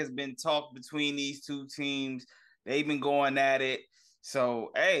smack has been talked between these two teams. They've been going at it.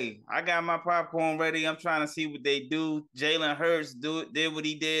 So, hey, I got my popcorn ready. I'm trying to see what they do. Jalen Hurts did what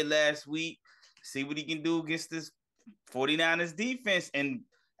he did last week. See what he can do against this 49ers defense. And,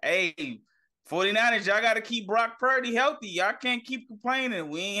 hey, 49ers, y'all got to keep Brock Purdy healthy. Y'all can't keep complaining.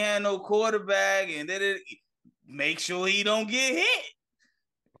 We ain't had no quarterback, and make sure he don't get hit.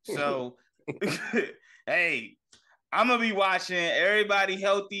 So, hey, I'm gonna be watching everybody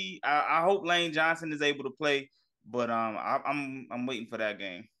healthy. I hope Lane Johnson is able to play, but I'm waiting for that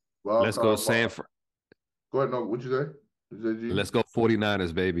game. Well, let's go Sanford. Go ahead. No, what'd you say? Let's go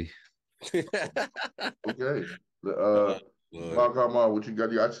 49ers, baby. Okay. What you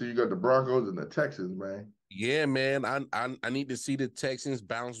got? I see you got the Broncos and the Texans, man. Yeah, man. I need to see the Texans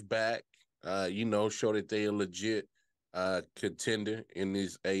bounce back. Show that they are legit contender in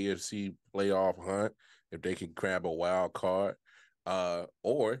this AFC playoff hunt. If they can grab a wild card, or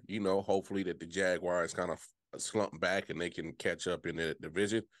hopefully that the Jaguars kind of slump back and they can catch up in the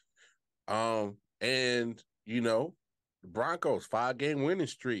division. And the Broncos 5-game winning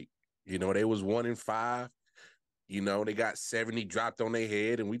streak. They was 1-5. They got 70 dropped on their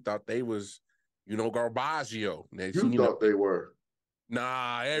head, and we thought they was, Garbaggio. You thought they were.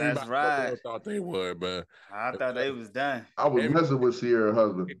 Nah, everybody thought they were, but I thought they was done. I was messing with Sierra's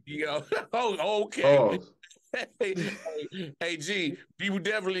husband. Okay. Pause. Hey, G, you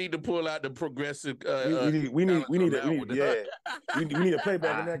definitely need to pull out the progressive. We need a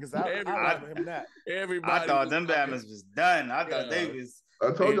playback in there because I remember him that. I thought them Batmans was done. I thought they was.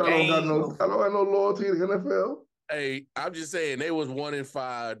 I told you I don't have no loyalty in the NFL. Hey, I'm just saying they was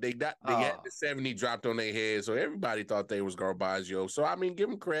 1-5. They had the 70 dropped on their head, so everybody thought they was Garbaggio. So I mean, give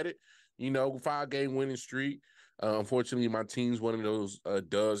them credit. 5-game winning streak. Unfortunately, my team's one of those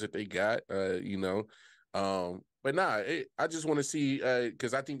dubs that they got. But nah, I just want to see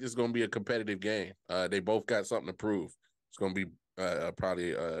because I think this is going to be a competitive game. They both got something to prove. It's going to be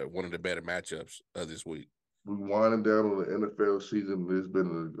probably one of the better matchups this week. We're winding down on the NFL season. It's been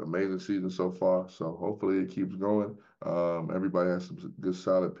an amazing season so far. So hopefully it keeps going. Everybody has some good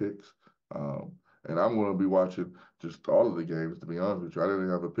solid picks. And I'm going to be watching just all of the games, to be honest with you. I didn't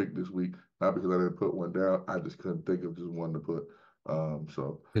have a pick this week, not because I didn't put one down. I just couldn't think of just one to put.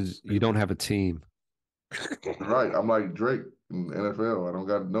 Because you don't have a team. Right. I'm like Drake in the NFL. I don't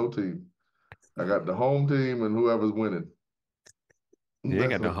got no team. I got the home team and whoever's winning. You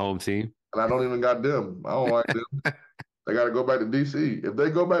ain't got no home team. And I don't even got them. I don't like them. They got to go back to D.C. If they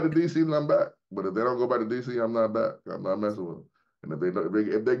go back to D.C., then I'm back. But if they don't go back to D.C., I'm not back. I'm not messing with them. And if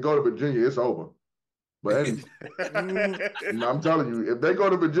they go to Virginia, it's over. But I'm telling you, if they go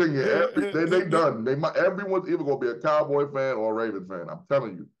to Virginia, they done. Everyone's either going to be a Cowboy fan or a Ravens fan. I'm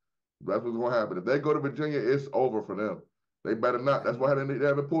telling you. That's what's going to happen. If they go to Virginia, it's over for them. They better not. That's why they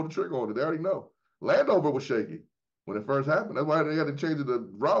haven't pulled the trigger on it. They already know. Landover was shaky when it first happened. That's why they had to change it to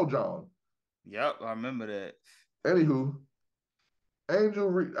Raw John. Yep, I remember that. Anywho, Angel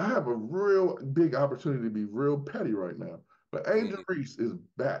Reese, I have a real big opportunity to be real petty right now. But Angel Reese is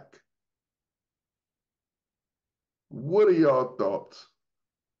back. What are y'all thoughts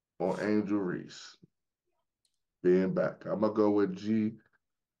on Angel Reese being back? I'm gonna go with G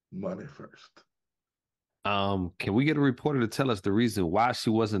Money first. Can we get a reporter to tell us the reason why she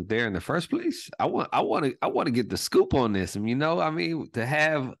wasn't there in the first place? I want to get the scoop on this. And to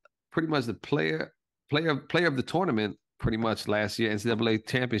have pretty much the player of the tournament pretty much last year, NCAA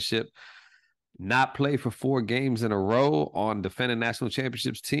championship, not play for 4 games in a row on defending national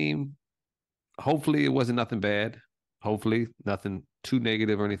championships team. Hopefully it wasn't nothing bad. Hopefully nothing too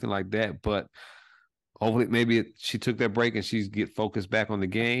negative or anything like that. But hopefully maybe she took that break and she's get focused back on the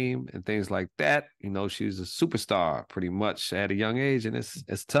game and things like that. She's a superstar pretty much at a young age, and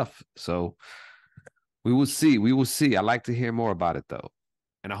it's tough. So we will see. We will see. I like to hear more about it though.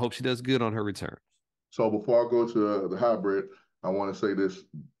 And I hope she does good on her return. So before I go to the hybrid, I want to say this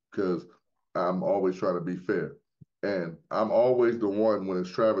because I'm always trying to be fair. And I'm always the one when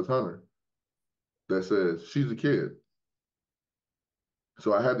it's Travis Hunter that says she's a kid.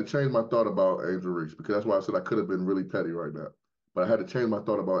 So I had to change my thought about Angel Reese because that's why I said I could have been really petty right now. But I had to change my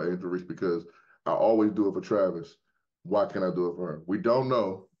thought about Angel Reese because I always do it for Travis. Why can't I do it for her? We don't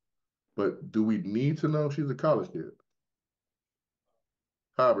know, but do we need to know she's a college kid?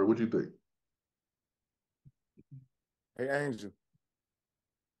 Hybrid, what you think? Hey, Angel,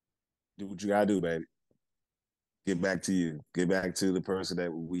 do what you gotta do, baby. Get back to you. Get back to the person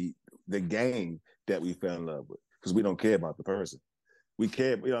the game that we fell in love with. Because we don't care about the person. We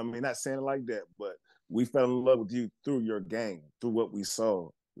care, not saying it like that, but we fell in love with you through your game, through what we saw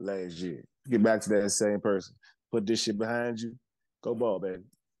last year. Get back to that same person. Put this shit behind you. Go ball, baby.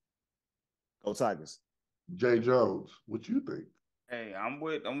 Go Tigers. Jae Jones, what you think? Hey, I'm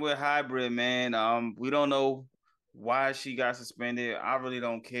with Hybrid, man. We don't know why she got suspended. I really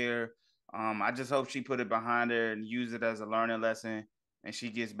don't care. I just hope she put it behind her and use it as a learning lesson, and she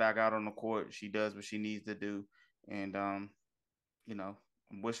gets back out on the court. She does what she needs to do, and I'm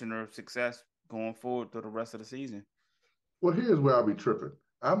wishing her success going forward through the rest of the season. Well, here's where I'll be tripping.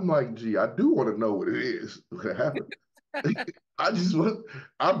 I'm like, gee, I do want to know what it is that happened.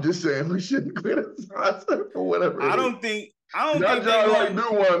 I'm just saying we shouldn't criticize her for whatever. I don't think I do want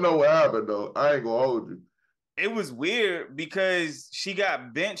to know what happened though. I ain't gonna hold you. It was weird because she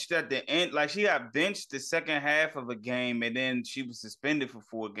got benched at the end. Like she got benched the second half of a game, and then she was suspended for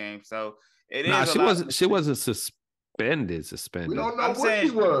 4 games. So she wasn't suspended. We don't know what she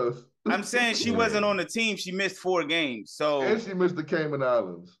was. I'm saying she wasn't on the team. She missed 4 games. So and she missed the Cayman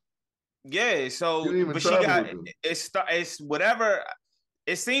Islands. Yeah. So but she got it's whatever.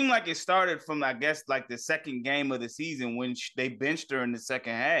 It seemed like it started from, I guess, like the second game of the season when they benched her in the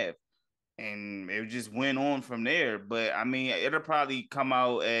second half, and it just went on from there. But I mean, it'll probably come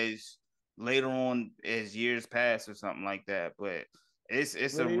out as later on as years pass or something like that. But it's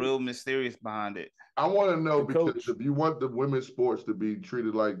a real mysterious behind it. I want to know because if you want the women's sports to be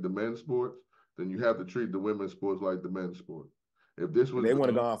treated like the men's sports, then you have to treat the women's sports like the men's sport. If this was, they want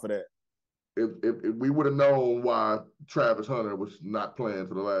to go on for that. If we would have known why Travis Hunter was not playing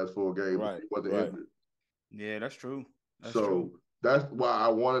for the last 4 games, right, he wasn't injured. Yeah, that's true. That's why I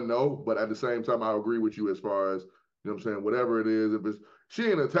want to know. But at the same time, I agree with you as far as, what I'm saying, whatever it is, if it's she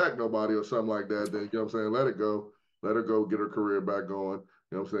ain't attack nobody or something like that, then what I'm saying, let it go. Let her go get her career back going.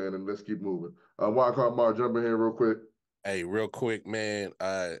 What I'm saying, and let's keep moving. Wildcard Mark, jump in here real quick. Hey, real quick, man.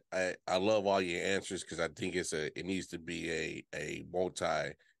 I love all your answers because I think it needs to be a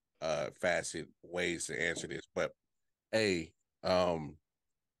multi facet ways to answer this. But hey,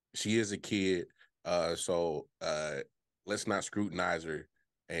 she is a kid, so let's not scrutinize her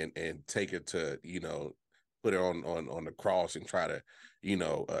and take her to put her on the cross and try to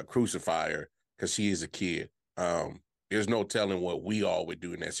crucify her because she is a kid. There's no telling what we all would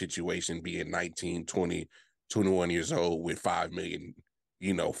do in that situation, being 19, 20, 21 years old with 5 million,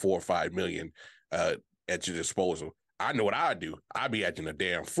 4 or 5 million at your disposal. I know what I'd do. I'd be acting a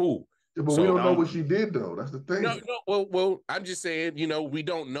damn fool. Yeah, but we don't know what she did, though. That's the thing. No, well, I'm just saying, we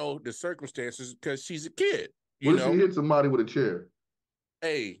don't know the circumstances because she's a kid. What if she hit somebody with a chair?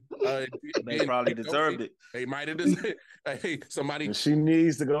 Hey, they probably deserved it. They might have deserved. Hey, somebody. And she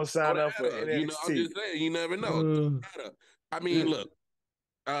needs to go sign up for NXT. I'm just saying, you never know. I mean, look,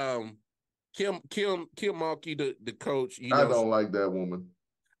 Kim Mulkey, the coach. I don't like that woman.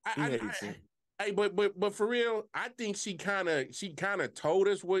 Hey, but for real, I think she kind of told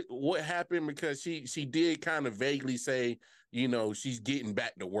us what happened because she did kind of vaguely say, she's getting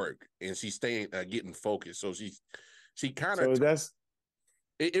back to work and she's staying getting focused. So she kind of. So that's.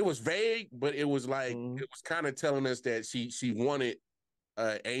 It was vague, but it was like it was kind of telling us that she wanted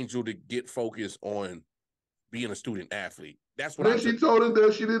Angel to get focused on being a student athlete. That's what. Then she told us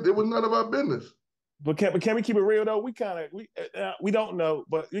that she did. It was none of our business. But can we keep it real though? We don't know,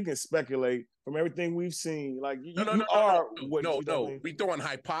 but you can speculate from everything we've seen. Like no. We throwing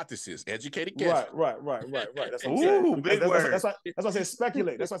hypothesis, educated guess. Right. That's what I'm saying. Big word. That's why I said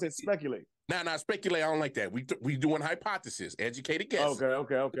speculate. That's why I said speculate. Nah, speculate. I don't like that. We doing hypothesis, educated guess.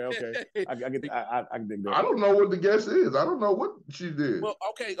 Okay. I can dig that. I don't know what the guess is. I don't know what she did. Well,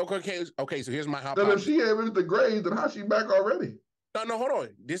 okay. So here's my Then hypothesis. if she had missed the grades, then how she back already? No, hold on.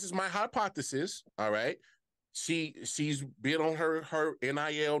 This is my hypothesis. All right. She's been on her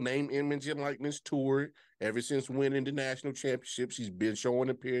NIL name, image, and likeness tour ever since winning the national championship. She's been showing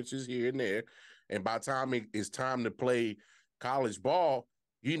appearances here and there. And by the time it's time to play college ball,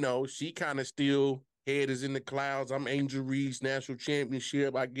 she kind of still head is in the clouds. I'm Angel Reed's national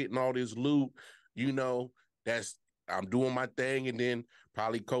championship. I getting all this loot. I'm doing my thing, and then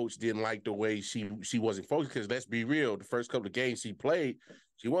probably coach didn't like the way she wasn't focused, because let's be real, the first couple of games she played,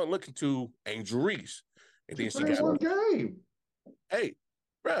 she wasn't looking to Angel Reese. And then she got one game. Hey,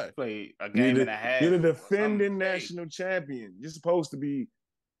 bro. Played a game and a half. You're the defending national champion. You're supposed to be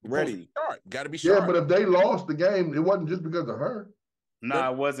ready. Got to be sharp. Yeah, but if they lost the game, it wasn't just because of her.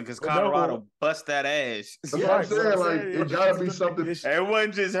 Nah, it wasn't, because Colorado bust that ass. That's what I'm saying. Like, it gotta be something. It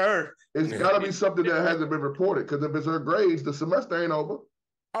wasn't just her. It's gotta be something that hasn't been reported. Because if it's her grades, the semester ain't over.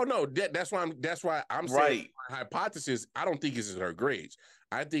 Oh no, that's why I'm saying my hypothesis. I don't think it's her grades.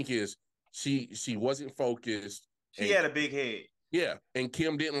 I think is she wasn't focused. She had a big head. Yeah, and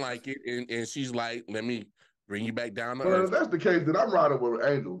Kim didn't like it, and she's like, "Let me bring you back down to well, earth." If that's the case, then I'm riding with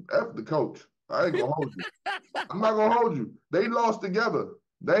Angel. F the coach. I ain't gonna hold you. I'm not gonna hold you. They lost together.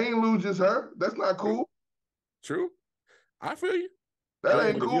 They ain't lose just her. That's not cool. True. I feel you. That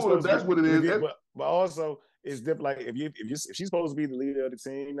ain't cool if that's what it is. But also, it's different. Like if she's supposed to be the leader of the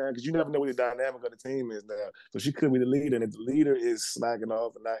team now, because you never know what the dynamic of the team is now. So she could be the leader, and if the leader is slacking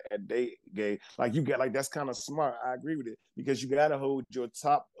off and not at day game, that's kind of smart. I agree with it, because you got to hold your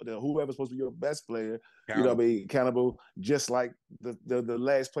top, whoever's supposed to be your best player, be accountable, just like the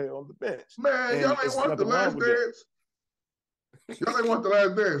last player on the bench. Man, y'all ain't watched the last dance. Y'all ain't watched the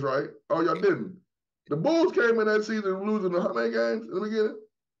last dance, right? Oh, y'all didn't. The Bulls came in that season losing how many games in the beginning?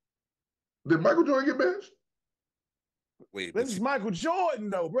 Did Michael Jordan get benched? Wait, this is Michael Jordan,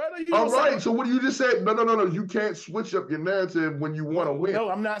 though, brother. All right, so what you just said? No. You can't switch up your narrative when you want to win. No,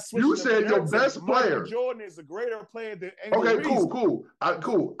 I'm not switching. You said your best player. Michael Jordan is a greater player than Angel Okay, Reese. cool.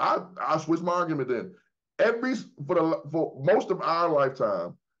 I'll switch my argument then. For most of our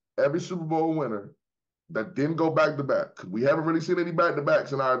lifetime, every Super Bowl winner that didn't go back to back, because we haven't really seen any back to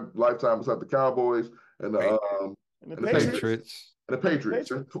backs in our lifetime besides the Cowboys and the Patriots. And the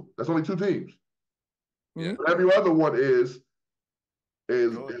Patriots. That's only two teams. Yeah. Every other one is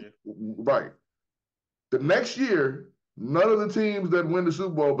right. The next year, none of the teams that win the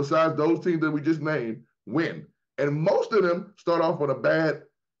Super Bowl, besides those teams that we just named, win. And most of them start off on a bad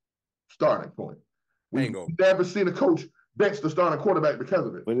starting point. We've never seen a coach bench the starting quarterback because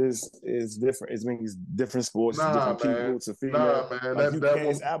of it. But it's different. It's different sports, different people. It's a female. Nah,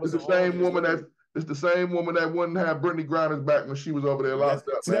 man. It's the same woman that wouldn't have Brittany Griner's back when she was over there locked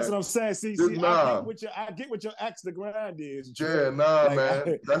up. That's what I'm saying. See, I get what your axe to grind is. Yeah,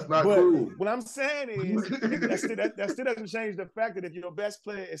 man. That's not cool. What I'm saying is that still doesn't change the fact that if your best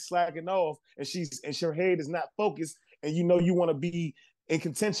player is slacking off and her head is not focused, and you want to be in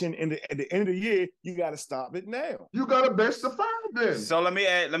contention at the end of the year, you got to stop it now. You got to bench the five then. So let me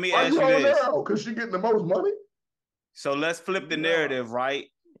ask you this. Because she getting the most money? So let's flip the narrative, right?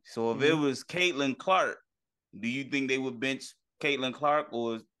 So if it was Caitlin Clark, do you think they would bench Caitlin Clark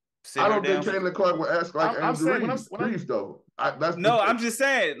or sit her down? I don't think Caitlin Clark would ask like Angel Reese, though. I'm just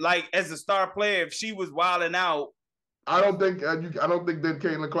saying, like, as a star player, if she was wilding out, I don't think that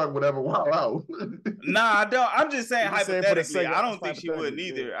Caitlin Clark would ever wild out. Nah, I don't. I'm just saying hypothetically. I don't think she would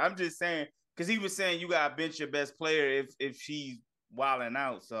either. Yeah. I'm just saying, because he was saying you gotta bench your best player if she's wilding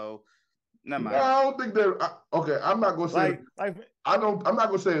out. So never mind. No, I don't think that. Okay, I'm not gonna say. I'm not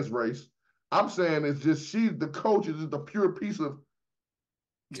gonna say it's race. I'm saying it's just she's the coach is just a pure piece of.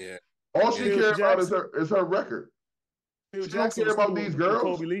 Yeah. All she cares about is her record. She don't care about these girls.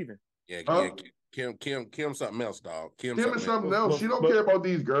 Kobe leaving. Yeah. Kim something else, dog. Kim is something else. She don't care about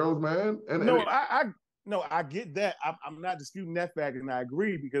these girls, man. I get that. I'm not disputing that fact, and I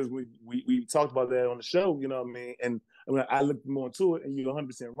agree, because we talked about that on the show. You know what I mean? And I looked more into it, and you're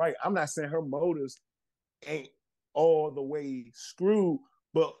 100% right. I'm not saying her motives ain't all the way screwed,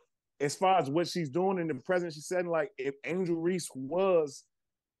 but as far as what she's doing in the present, she's saying, like, if Angel Reese was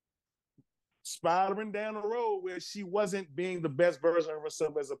spiraling down the road where she wasn't being the best version of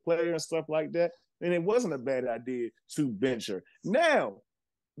herself as a player and stuff like that, then it wasn't a bad idea to bench her. Now,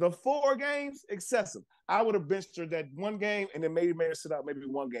 The 4 games, excessive. I would have benched her that one game and then maybe made her sit out maybe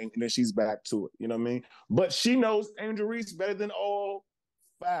one game and then she's back to it. You know what I mean? But she knows Angel Reese better than all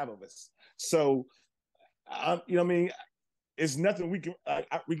 5 of us. So, you know what I mean? It's nothing we can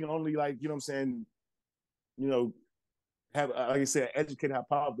only like, you know what I'm saying, you know, have, like I said, educate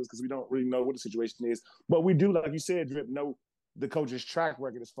hypothesis because we don't really know what the situation is. But we do, like you said, Drip, know the coach's track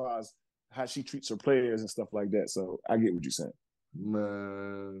record as far as how she treats her players and stuff like that. So I get what you're saying.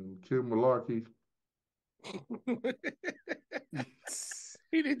 Man, Kim Malarkey.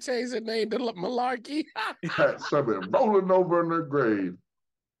 He didn't change the name to Malarkey. Had something rolling over in their grave.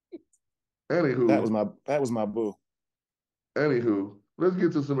 Anywho. That was my boo. Anywho, let's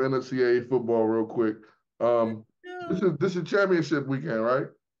get to some NCAA football real quick. This is championship weekend, right?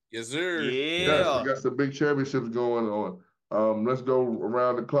 Yes, sir. Yeah. We got some big championships going on. Let's go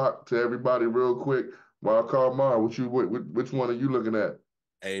around the clock to everybody real quick. While I call mine, which one are you looking at?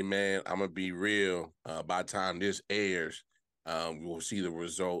 Hey, man, I'm going to be real. By the time this airs, we will see the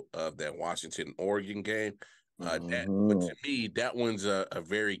result of that Washington-Oregon game. But to me, that one's a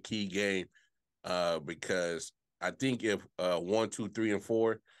very key game because I think if 1, 2, 3, and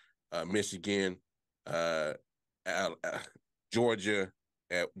 4, Michigan, Georgia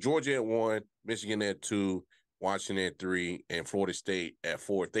at 1, Michigan at 2, Washington at 3, and Florida State at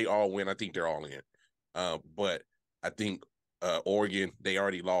 4, if they all win, I think they're all in. But I think Oregon, they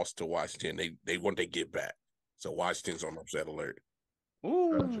already lost to Washington. They want to get back. So Washington's on upset alert.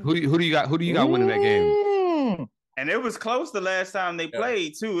 Ooh. Who do you got winning that game? And it was close the last time they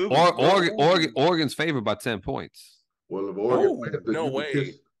played too. Oregon's favored by 10 points. Well, if Oregon wins, no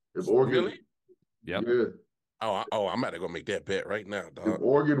way. If Oregon, really? Yep. Yeah. Oh, I'm about to go make that bet right now, dog. If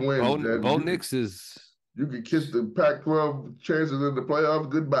Oregon wins, Bo Nix is. You can kiss the Pac-12 chances in the playoffs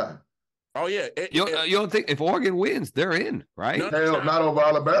goodbye. Oh yeah. You don't think if Oregon wins, they're in, right? No, hell, not over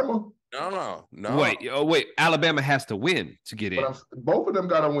Alabama. No. Wait. Alabama has to win to get in. Both of them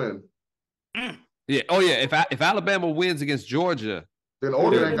got to win. Yeah. Oh yeah. If Alabama wins against Georgia, then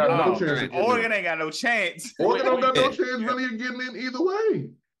Oregon ain't got no chance. Oregon ain't got no chance. Oregon don't got no chance really of getting in either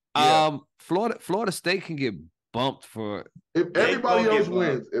way. Yeah. Florida State can get bumped for if everybody else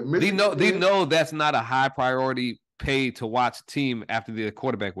wins. They know that's not a high priority pay to watch a team after the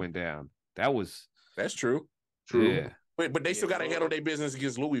quarterback went down. That's true. Yeah. But they still got to handle their business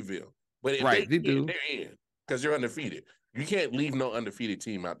against Louisville. But if they do. They're in because they're undefeated. You can't leave no undefeated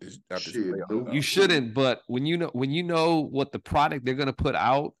team out this playoff. You shouldn't, but when you know what the product they're gonna put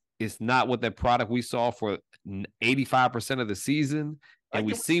out is not what that product we saw for 85% of the season, and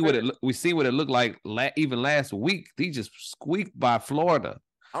we see what it looked like even last week. They just squeaked by Florida.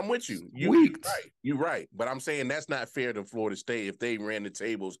 I'm with you. You're right. But I'm saying that's not fair to Florida State if they ran the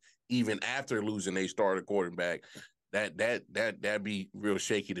tables even after losing their starter quarterback. That'd be real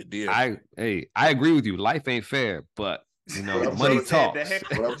shaky to deal. I agree with you. Life ain't fair, but money talks. He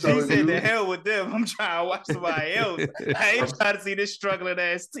said, "The hell with them. I'm trying to watch somebody else. I ain't trying to see this struggling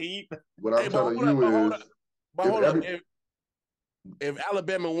ass team." What I'm telling you is, if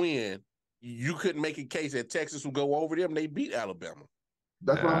Alabama win, you couldn't make a case that Texas will go over them. They beat Alabama.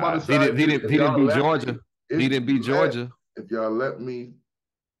 That's what I'm about to say. He didn't beat Georgia. He didn't beat Georgia. If y'all let me,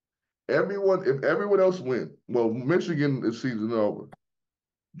 if everyone else win, well, Michigan is season over.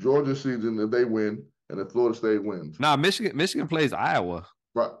 Georgia season, if they win, and if Florida State wins. Nah, Michigan plays Iowa.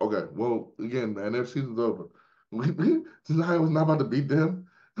 Right. Okay. Well, again, man, their season's over. Iowa's not about to beat them.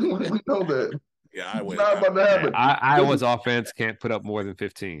 We know that. Yeah, Iowa's not about to happen. Iowa's offense can't put up more than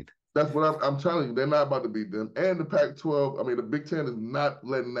 15. That's what I'm telling you. They're not about to beat them. And the Pac-12, the Big Ten is not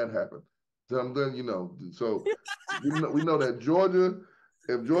letting that happen. So I'm done, So we know that if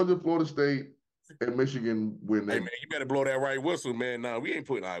Georgia, Florida State, and Michigan win. Hey, man, you better blow that right whistle, man. No, we ain't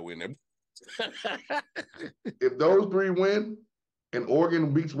putting Iowa in there. If those 3 win and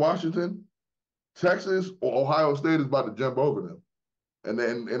Oregon beats Washington, Texas or Ohio State is about to jump over them. And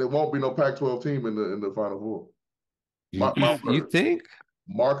it won't be no Pac-12 team in the Final Four. You think?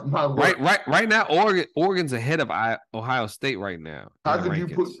 Mark my word. Right now, Oregon's ahead of Ohio State right now. How could you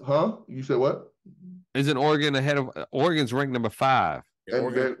put? You said what? Isn't Oregon ahead of? Oregon's ranked number 5.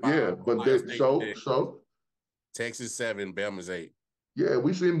 So Texas 7, Bama's 8. Yeah,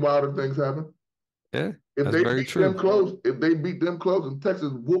 we've seen wilder things happen. Yeah, if they beat them close, and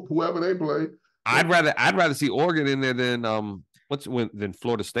Texas whoop whoever they play. I'd rather see Oregon in there than than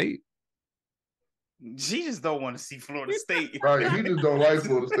Florida State. She just don't want to see Florida State. Right, he just don't like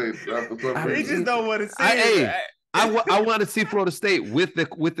Florida State. He just don't want to see it. I want to see Florida State with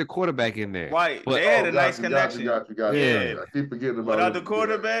the quarterback in there. Right. They had a nice connection. Got you. Yeah. I keep forgetting about without the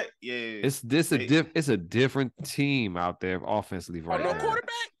quarterback. Yeah. It's a different team out there offensively right no now.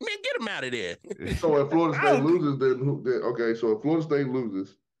 quarterback? Man, get him out of there. So if Florida State loses, then okay. So if Florida State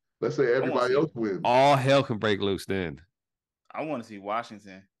loses, let's say everybody else wins. All hell can break loose then. I want to see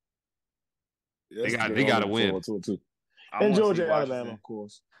Washington. They got to win. And Georgia, Alabama, of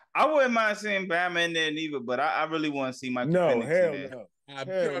course. I wouldn't mind seeing Bama in there neither, but I really want to see Michael Penix in there.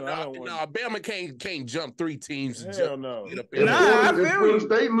 No, Bama can't jump 3 teams. Hell no. If Florida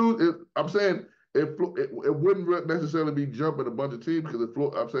State lose, I'm saying it wouldn't necessarily be jumping a bunch of teams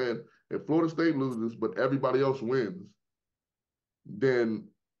because I'm saying if Florida State loses but everybody else wins, then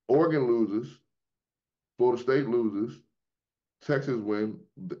Oregon loses, Florida State loses, Texas win,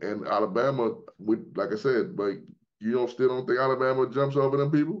 and Alabama, like I said, but you still don't think Alabama jumps over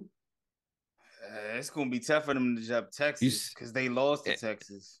them people? It's gonna be tough for them to jump Texas because they lost to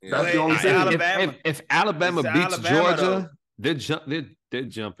Texas. That's the only thing. If Alabama beats Georgia, they're jumping. They're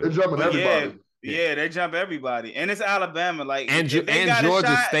jumping everybody. Yeah, they jump everybody, and it's Alabama. And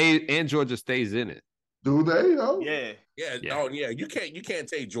Georgia stays in it. Do they though? Yeah. Oh yeah. You can't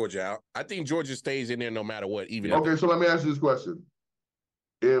take Georgia out. I think Georgia stays in there no matter what. Okay, so let me ask you this question: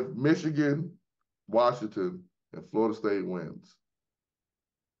 if Michigan, Washington, and Florida State wins,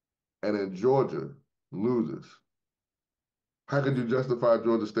 and then Georgia loses, how could you justify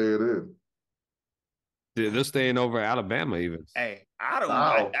Georgia staying in? They're staying over Alabama even. Hey,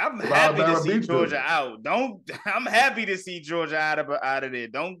 I'm happy to see Georgia out. I'm happy to see Georgia out of there.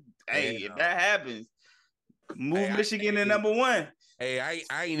 If that happens, move Michigan to number 1. Hey,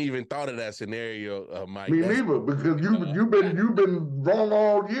 I ain't even thought of that scenario, Mike. Me neither, because you've been wrong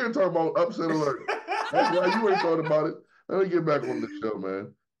all year talking about upset alert. That's why you ain't thought about it. Let me get back on this show,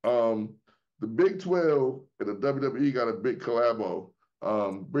 man. The Big 12 and the WWE got a big collabo.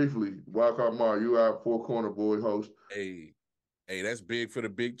 Briefly, Wildcard Mar, you our 4 Corner Boy host. Hey, that's big for the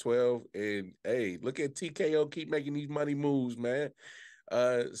Big 12. And hey, look at TKO keep making these money moves, man.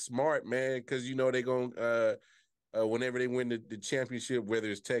 Smart, man, because they're gonna whenever they win the championship, whether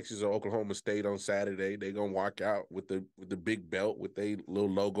it's Texas or Oklahoma State on Saturday, they're gonna walk out with the big belt with their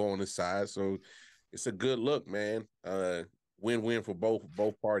little logo on the side. So it's a good look, man. Win-win for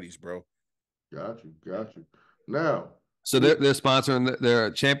both parties, bro. Got you. Now, so they're sponsoring their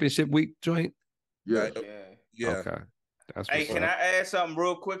championship week joint? Yeah. Okay. Hey, can I add something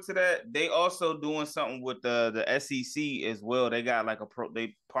real quick to that? They also doing something with the SEC as well. They got like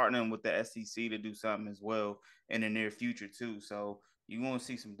they partnering with the SEC to do something as well in the near future too. So you want to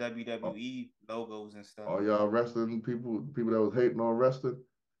see some WWE logos and stuff. All y'all wrestling people that was hating on wrestling,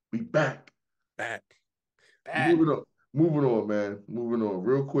 we back. Moving on, man. Moving on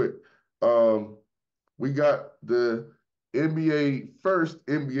real quick. We got the first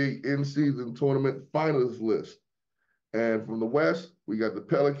NBA in-season tournament finals list. And from the West, we got the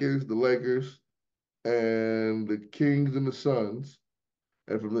Pelicans, the Lakers, and the Kings and the Suns.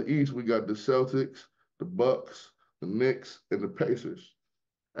 And from the East, we got the Celtics, the Bucks, the Knicks, and the Pacers.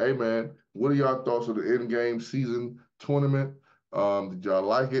 Hey, man, what are y'all thoughts of the in-game season tournament? Did y'all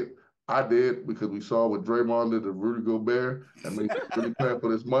like it? I did, because we saw what Draymond did to Rudy Gobert and made him really playing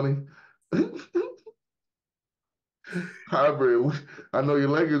for this money. Hybrid, I know your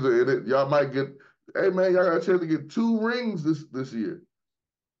Lakers are in it. Y'all might get, hey man, y'all got a chance to get 2 rings this year.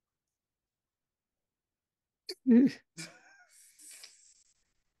 You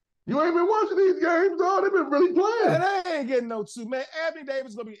ain't been watching these games, dog. They've been really playing. Man, I ain't getting no 2. Man, Anthony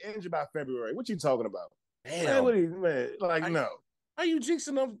Davis gonna be injured by February. What you talking about? Damn. Man, no. Are you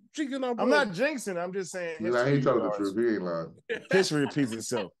jinxing up? I'm not jinxing. I'm just saying. He ain't telling the truth. He ain't lying. History repeats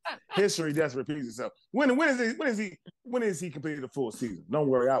itself. History does repeat itself. When is he completed the full season? Don't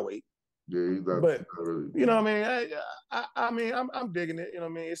worry, I'll wait. Yeah, he's not. But you know what I mean? I'm digging it. You know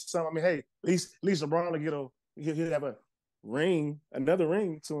what I mean? It's something. I mean, hey, at least LeBron will he'll have a ring, another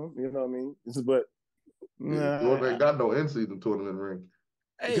ring to him. You know what I mean? But Jordan ain't got no in-season tournament ring.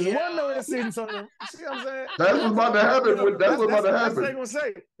 Because there wasn't no in-season tournament. You see what I'm saying? That's what's about to happen. That's what's about to happen. That's what they're gonna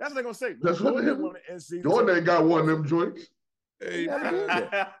say. That's what they're gonna say. That's what they're gonna say. Jordan ain't got one of them joints. Hey,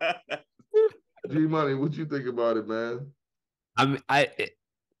 G-Money, what you think about it, man?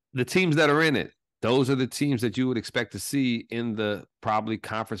 The teams that are in it, those are the teams that you would expect to see in the probably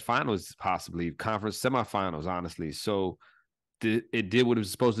conference finals, possibly conference semifinals, honestly. So it did what it was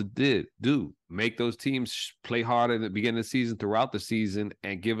supposed to do. Make those teams play hard at the beginning of the season, throughout the season,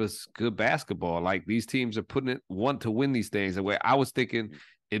 and give us good basketball. Like, these teams are want to win these things. And where I was thinking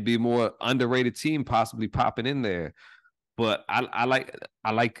it'd be more underrated team possibly popping in there. But I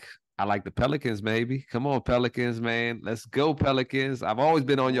like I like the Pelicans, maybe. Come on, Pelicans, man. Let's go, Pelicans. I've always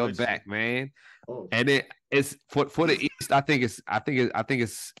been on your back, man. Oh. And it's for the East. I think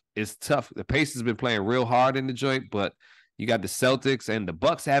it's tough. The Pacers have been playing real hard in the joint, but you got the Celtics and the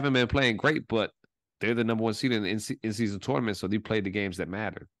Bucks haven't been playing great, but they're the number one seed in season tournament, so they play the games that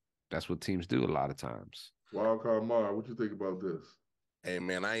matter. That's what teams do a lot of times. Wildcard Mar, what you think about this? Hey,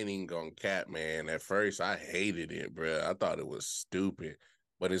 man, I ain't even gonna cap, man. At first, I hated it, bro. I thought it was stupid.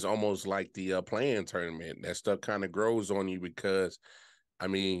 But it's almost like the playing tournament. That stuff kind of grows on you because, I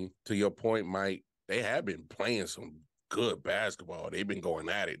mean, to your point, Mike, they have been playing some good basketball. They've been going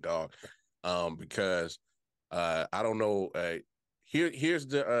at it, dog. Because I don't know. Here's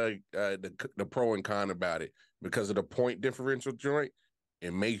the pro and con about it. Because of the point differential joint,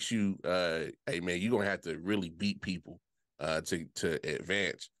 it makes you, hey, man, you're going to have to really beat people to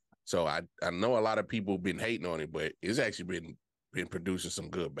advance. So I know a lot of people have been hating on it, but it's actually been producing some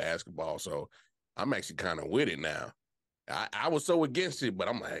good basketball. So I'm actually kind of with it now. I was so against it, but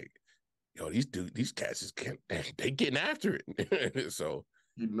I'm like, yo, these cats they getting after it. So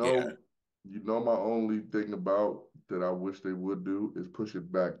you know, my only thing about that I wish they would do is push it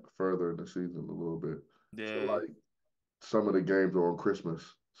back further in the season a little bit. Yeah. So like some of the games are on Christmas,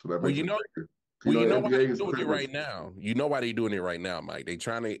 so that makes you know why they're doing it right now. You know why they're doing it right now, Mike. They're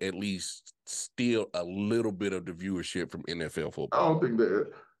trying to at least steal a little bit of the viewership from NFL football. I don't think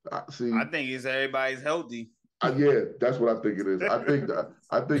that. I think it's everybody's healthy. Yeah, that's what I think it is. I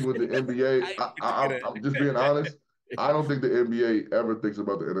think with the NBA, I'm just being honest. I don't think the NBA ever thinks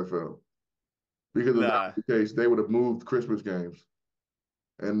about the NFL because if that's the case, they would have moved Christmas games,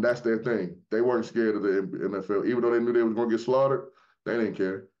 and that's their thing. They weren't scared of the NFL, even though they knew they was going to get slaughtered. They didn't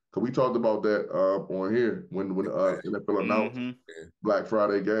care. Because we talked about that on here when NFL announced Black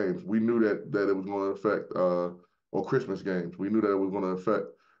Friday games. We knew that it was going to affect or Christmas games. We knew that it was going to affect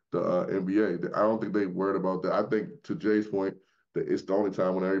the NBA. I don't think they worried about that. I think to Jay's point that it's the only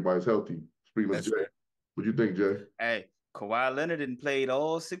time when everybody's healthy. Speaking of Jay, what you think, Jay? Hey, Kawhi Leonard didn't played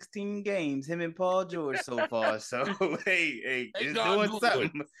all 16 games. Him and Paul George so far. So hey, it's doing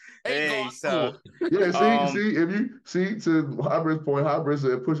something. Hey, so yeah. See, if you see to Hybrids' point, Hybrids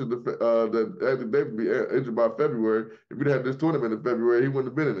said pushing that Anthony Davis be injured by February. If we'd had this tournament in February, he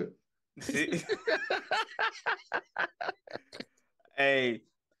wouldn't have been in it. Hey,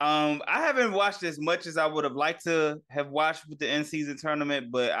 I haven't watched as much as I would have liked to have watched with the in-season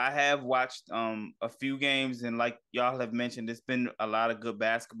tournament, but I have watched a few games, and like y'all have mentioned, it's been a lot of good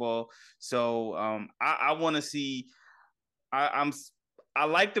basketball. So I want to see. I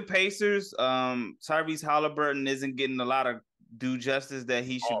like the Pacers. Tyrese Halliburton isn't getting a lot of due justice that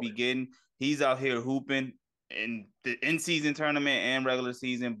he should be getting. He's out here hooping in the in-season tournament and regular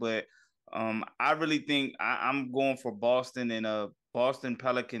season, but I really think I'm going for Boston and Boston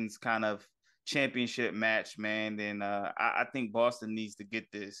Pelicans kind of championship match, man. And I think Boston needs to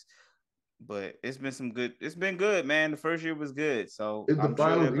get this. But it's been good, man. The first year was good. So is the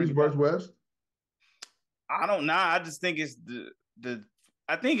finals East versus West? I don't know. I just think it's the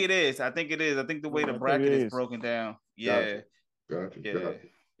I think it is. I think the way the bracket is broken down. Yeah. Gotcha.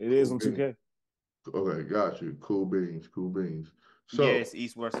 It is on 2K. Okay, got you. Cool beans. So yes,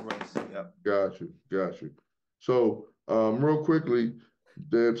 East versus West. Yep. Got you. So real quickly,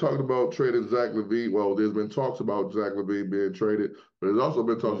 they're talking about trading Zach LaVine. Well, there's been talks about Zach LaVine being traded, but there's also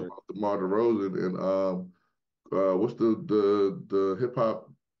been talks about DeMar DeRozan and what's the hip hop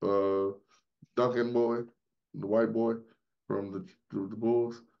Duncan boy, the white boy from the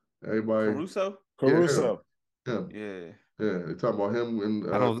Bulls. Everybody Caruso. Yeah. Yeah, they talking about him and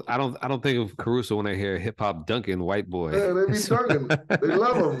I don't think of Caruso when I hear hip hop Duncan white boy. Yeah, they be dunking. They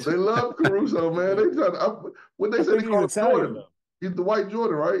love him. They love Caruso, man. What they say they call him Jordan. He's the white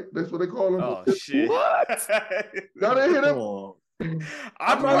Jordan, right? That's what they call him. Oh shit! What? Y'all didn't hear him?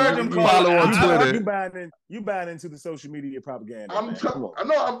 I've heard him follow on Twitter. You buying into the social media propaganda? I know.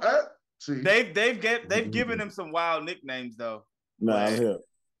 I'm at. See, they've given him some wild nicknames though. No, I'm here.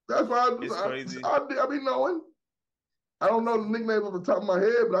 That's why it's crazy. I be knowing. I don't know the nicknames off the top of my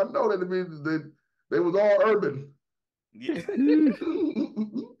head, but I know that they was all urban. Yeah.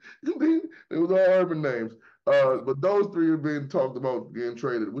 They was all urban names. But those three are being talked about getting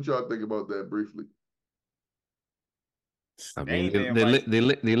traded. What y'all think about that briefly? I mean,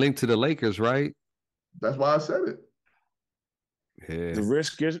 they link to the Lakers, right? That's why I said it. Yeah. The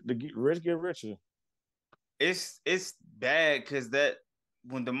rich get richer. It's bad because that.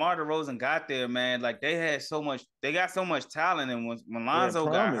 When DeMar DeRozan got there, man, like they got so much talent, and when Lonzo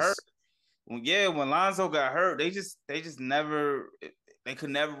got hurt, when Lonzo got hurt, they could never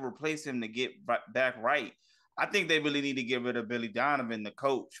replace him to get back right. I think they really need to get rid of Billy Donovan, the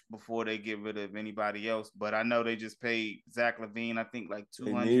coach, before they get rid of anybody else. But I know they just paid Zach LaVine, I think like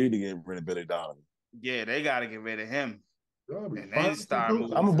 $200. They need to get rid of Billy Donovan. Yeah, they got to get rid of him. And then start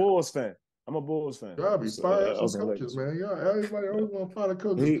moving. I'm a Bulls fan. Y'all be firing some coaches, man. Y'all, everybody always want to fire the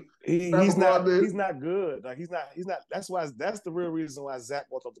coaches. He's not good. Like he's not. That's the real reason why Zach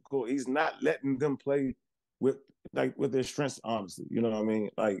walked off the court. He's not letting them play with their strengths. Honestly, you know what I mean.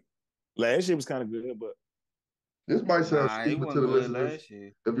 Like last year was kind of good, but this might sound stupid to the listeners.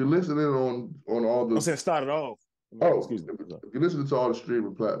 If you're listening on all the, I'm saying start it off. Excuse me. If you're listening to all the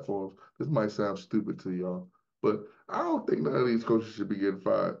streaming platforms, this might sound stupid to y'all, but I don't think none of these coaches should be getting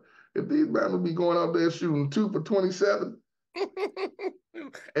fired. If these men would be going out there shooting 2 for 27,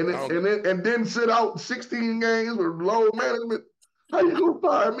 and then sit out 16 games with low management, how you gonna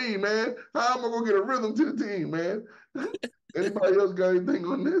fire me, man? How am I gonna get a rhythm to the team, man? Anybody else got anything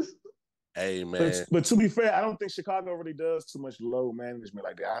on this? Hey, man. But to be fair, I don't think Chicago really does too much low management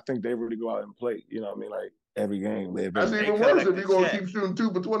like that. I think they really go out and play. You know what I mean? Like every game. That's even worse if you're gonna keep shooting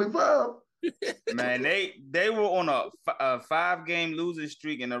 2 for 25. Man, they were on a 5-game losing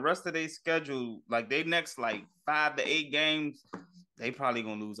streak, and the rest of their schedule, like they next like 5 to 8 games, they probably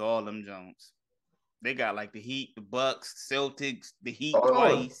gonna lose all them Jones. They got like the Heat, the Bucks, Celtics, the Heat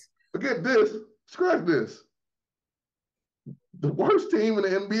twice. Forget this. Scratch this. The worst team in the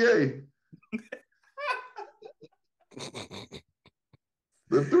NBA.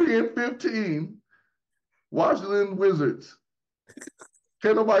 The 3-15 Washington Wizards.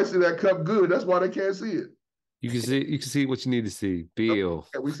 Can't nobody see that cup good. That's why they can't see it. You can see what you need to see. Bill.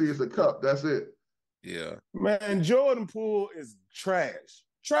 And we see it's a cup. That's it. Yeah. Man, Jordan Poole is trash.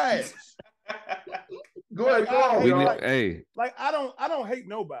 Trash. Go ahead, I don't hate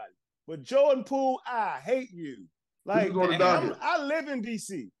nobody. But Jordan Poole, I hate you. Like I live in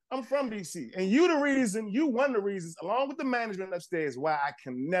DC. I'm from DC. And one of the reasons, along with the management upstairs, why I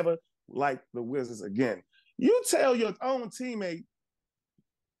can never like the Wizards again. You tell your own teammate,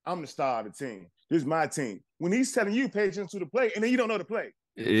 I'm the star of the team. This is my team. When he's telling you pay attention to the play, and then you don't know the play.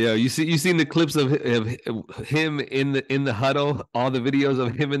 Yeah, you seen the clips of him in the huddle, all the videos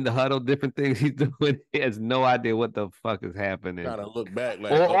of him in the huddle, different things he's doing. He has no idea what the fuck is happening. Trying to look back,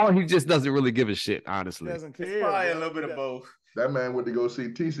 like, or he just doesn't really give a shit. Honestly, he doesn't care. It's probably a little bit of both. That man went to go see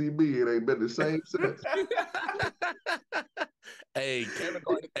TCB. It ain't been the same since. Hey,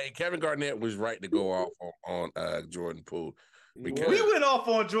 Kevin Garnett was right to go off on Jordan Poole. Because we went off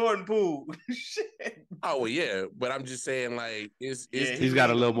on Jordan Poole. Shit. Oh yeah, but I'm just saying, like, he's got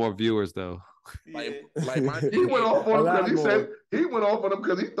a little more viewers though. He went off on him because he said he went off on him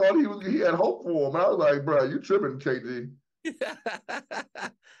because he thought he had hope for him. And I was like, bro, you tripping, KG.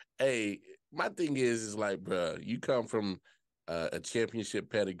 Hey, my thing is like, bro, you come from a championship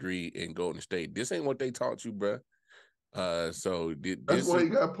pedigree in Golden State. This ain't what they taught you, bro. That's why he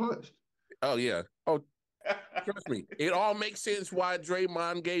got punched. Oh yeah. Oh, trust me, it all makes sense why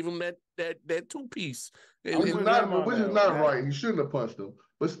Draymond gave him that 2-piece. Which is not right. He shouldn't have punched him.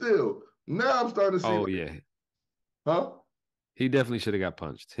 But still, now I'm starting to see. Oh yeah. Huh? He definitely should have got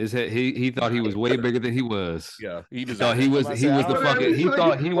punched. His head. He thought he was way bigger than he was. Yeah, he thought he was the fucking. He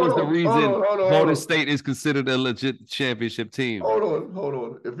thought he was the reason Golden State is considered a legit championship team. Hold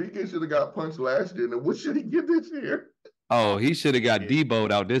on. If he should have got punched last year, then what should he get this year? Oh, he should have got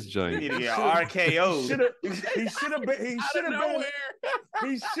deboed out this joint. He should have RKO. He should have been in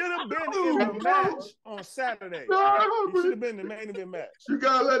the match on Saturday. He should have been in the main event match. You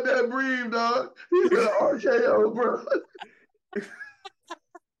gotta let that breathe, dog. He said RKO, bro.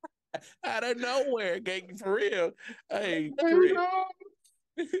 Out of nowhere, gang, for real. Hey, dog.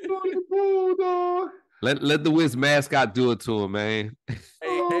 Let the Wiz mascot do it to him, man.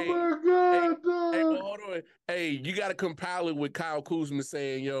 My God, dog. Hey, hold on. Hey, you got to compile it with Kyle Kuzma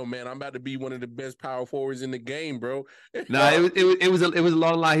saying, "Yo, man, I'm about to be one of the best power forwards in the game, bro." No, it was a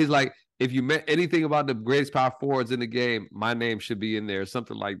long line. He's like, if you meant anything about the greatest power forwards in the game, my name should be in there,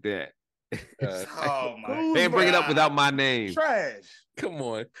 something like that. Oh my! Can't bring it up without my name. Trash. Come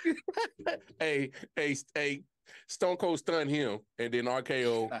on. hey, Stone Cold stun him, and then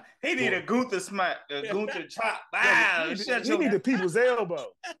RKO. He need a Gunther smack, a Gunther chop. He need the people's elbow.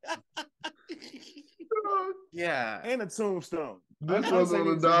 Yeah, and a tombstone. This was on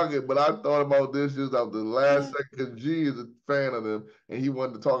the docket, but I thought about this just after the last second because G is a fan of them, and he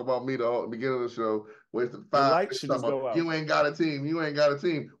wanted to talk about me at the beginning of the show. Wasted 5 minutes talking about, you ain't got a team. You ain't got a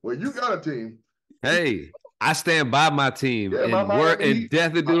team. Well, you got a team. Hey, I stand by my team and work and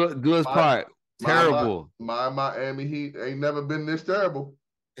death to do his part. Terrible. My Miami Heat ain't never been this terrible.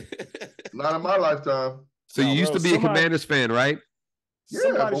 Not in my lifetime. So you used to be a Commanders fan, right?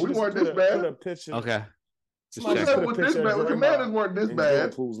 Yeah, but we weren't this bad. Okay. Somebody What's put up a with this picture of bad? The Commanders Draymond weren't this in Jordan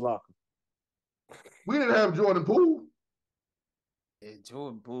bad. Poole's locker. We didn't have Jordan Poole. Yeah,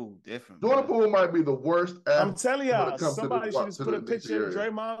 Jordan Poole different. Jordan bro. Poole might be the worst I'm athlete telling when y'all, it comes somebody should just put a DC picture of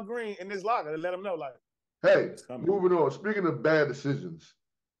area. Draymond Green in his locker and let him know, like, Hey, coming. moving on. Speaking of bad decisions,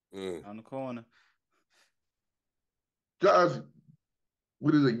 On the corner. Josh,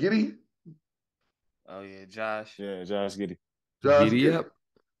 what is it, Giddey? Oh yeah, Josh. Yeah, Josh Giddey. Josh Giddy up.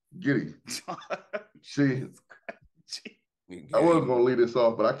 Giddey. See, Yeah, I was going to lead this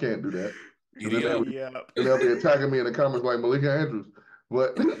off, but I can't do that. Giddy up. And they'll be attacking me in the comments like Malika Andrews.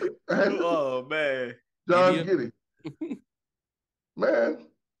 But Oh man. Josh Giddy Giddey. Man,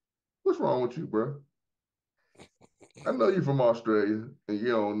 what's wrong with you, bro? I know you're from Australia and you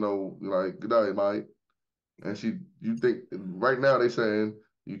don't know, like, good day, Mike. And you think right now they saying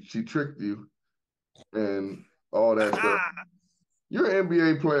she tricked you and all that stuff. You're an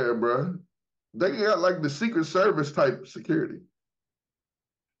NBA player, bro. They got like the Secret Service type security.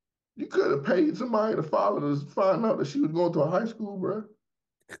 You could have paid somebody to follow to find out that she was going to a high school, bro,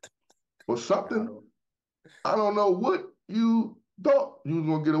 or something. I don't know what you thought you was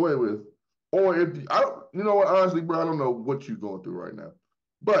gonna get away with, or if you know what? Honestly, bro, I don't know what you're going through right now.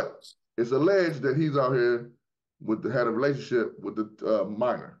 But it's alleged that he's out here had a relationship with the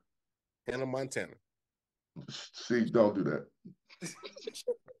minor. Hannah Montana. See, don't do that.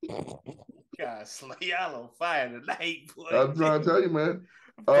 God, y'all on fire tonight, boy. I'm trying to tell you, man.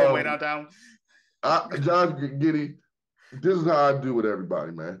 Way down. Josh Giddey, this is how I do with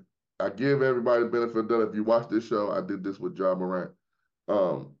everybody, man. I give everybody the benefit of the doubt. If you watch this show, I did this with John Morant.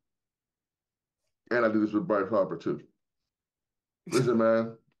 And I did this with Bryce Harper, too. Listen,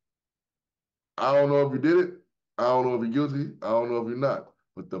 man, I don't know if you did it. I don't know if you're guilty. I don't know if you're not.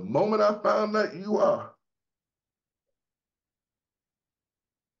 But the moment I found out you are,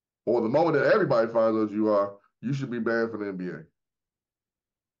 or the moment that everybody finds out you are, you should be banned from the NBA.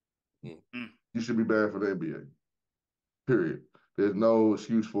 Mm. You should be banned from the NBA. Period. There's no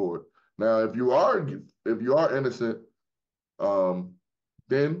excuse for it. Now, if you are innocent,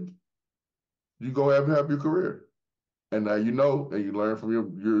 then you go have your career, and now you know, and you learn from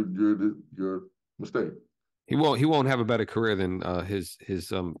your mistake. He won't have a better career than his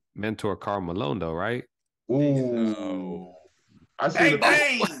mentor Karl Malone, though, right? Ooh, I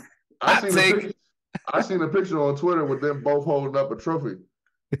seen a picture on Twitter with them both holding up a trophy.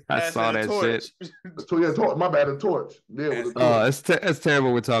 I saw that shit. So yeah, my bad, a torch. Yeah, with a torch. It's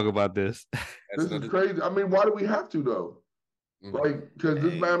terrible. We're talking about this. This is crazy. I mean, why do we have to though? Like, because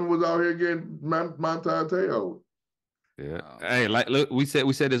this man was out here getting Monte. Yeah. Hey, like, look, we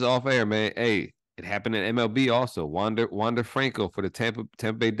said this off air, man. Hey, it happened in MLB also. Wander Franco for the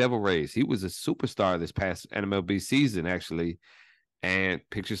Tampa Bay Devil Rays. He was a superstar this past MLB season, actually. And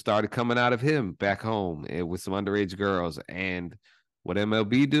pictures started coming out of him back home with some underage girls. And what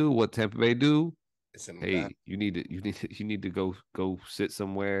MLB do, what Tampa Bay do, hey, you need to go sit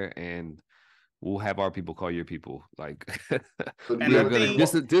somewhere, and we'll have our people call your people. Like, we're going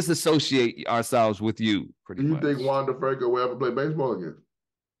to disassociate ourselves with you. Pretty much. Do you think Wander Franco will ever play baseball again?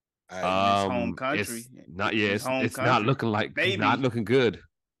 His home country. It's not looking good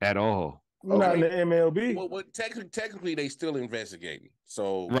at all. Not in the MLB. Well, technically, they still investigating.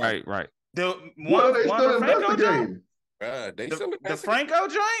 So right. They still investigating. They still the Franco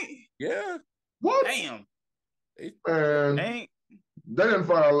joint. Yeah. What? Damn. Man, they didn't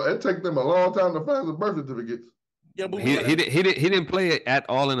file. It take them a long time to find the birth certificates. Yeah, but he didn't play it at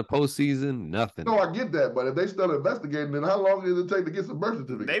all in the postseason. Nothing. No, I get that, but if they still investigating, then how long does it take to get some birth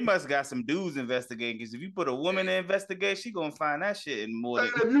certificates? They must got some dudes investigating. Because if you put a woman in investigate, she gonna find that shit in more.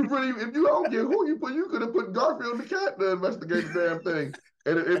 If you don't get who you put, you could have put Garfield the cat to investigate the damn thing.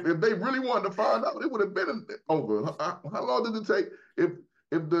 And if they really wanted to find out, it would have been over. How long did it take if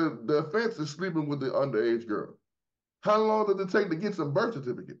the offense is sleeping with the underage girl? How long did it take to get some birth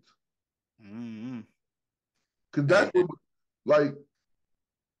certificates? Because that's what, like.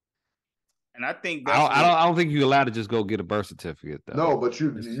 And I think I don't think you're allowed to just go get a birth certificate, though. No, but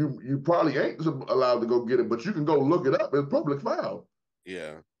you probably ain't allowed to go get it, but you can go look it up. It's public file.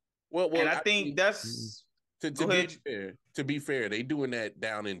 Yeah. Well, and I think that's to be fair, they doing that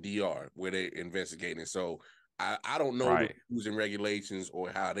down in DR where they're investigating. So I don't know the rules and regulations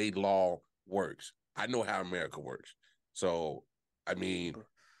or how they law works. I know how America works. So I mean,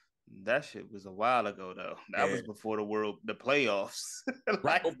 that shit was a while ago though. That was before the playoffs.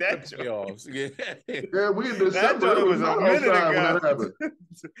 Like that playoffs. Yeah, we in December. That was a minute ago.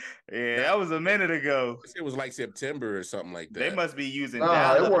 Yeah, that was a minute ago. It was like September or something like that. They must be using.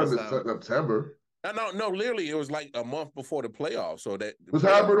 It wasn't September. No. Literally, it was like a month before the playoffs. So that was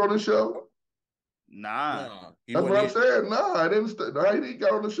Howard on the show. Nah. That's what I'm saying. Nah, I didn't. I didn't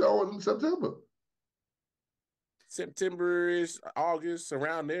got on the show in September. September-ish, August,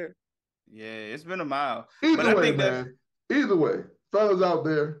 around there. Yeah, it's been a while. Either way, man. Either way, fellas out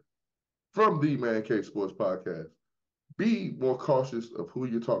there from the Man Cave Sports Podcast, be more cautious of who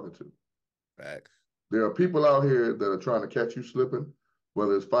you're talking to. Facts. There are people out here that are trying to catch you slipping,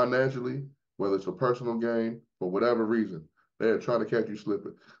 whether it's financially, whether it's for personal gain, for whatever reason. They're trying to catch you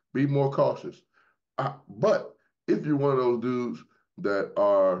slipping. Be more cautious. But if you're one of those dudes that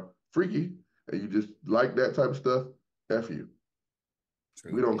are freaky and you just like that type of stuff, F you.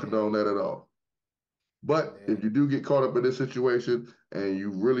 True. We don't condone that at all. But if you do get caught up in this situation and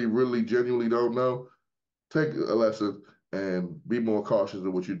you really, really genuinely don't know, take a lesson and be more cautious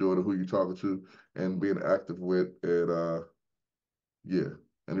of what you're doing and who you're talking to and being active with. And yeah.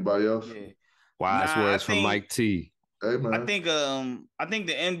 Anybody else? Yeah. Wise words from Mike T. Hey, man. I think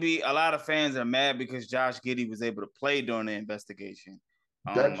the NBA, a lot of fans are mad because Josh Giddey was able to play during the investigation.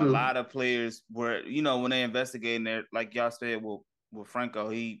 A lot of players were, when they investigating there, like y'all said with Franco,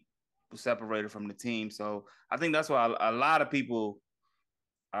 he was separated from the team. So I think that's why a lot of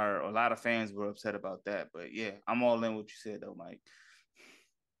fans were upset about that. But yeah, I'm all in what you said though, Mike.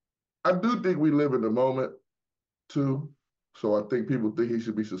 I do think we live in the moment too. So I think people think he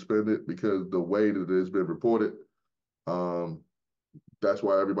should be suspended because the way that it's been reported. That's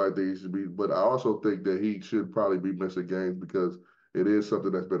why everybody thinks he should be. But I also think that he should probably be missing games because it is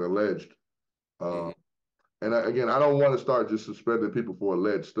something that's been alleged. And again, I don't want to start just suspending people for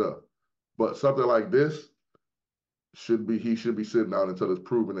alleged stuff. But something like this he should be sitting out until it's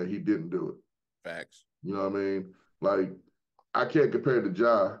proven that he didn't do it. Facts. You know what I mean? Like, I can't compare it to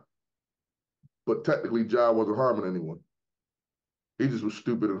Ja, but technically Ja wasn't harming anyone. He just was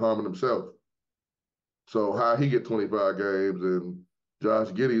stupid and harming himself. So how he get 25 games and Josh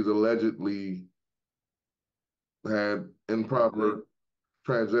Giddey's allegedly had improper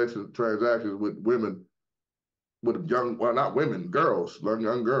transactions with women, with not women, girls,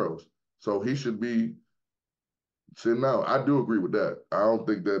 young girls. So he should be sitting out. I do agree with that. I don't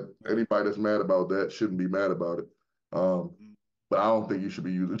think that anybody that's mad about that shouldn't be mad about it. But I don't think you should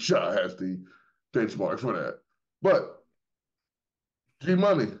be using Ja as the benchmark for that. But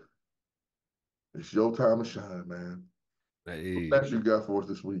G-Money, it's your time to shine, man. Hey. What best you got for us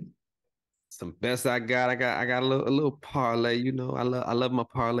this week? Some best I got a little parlay. I love my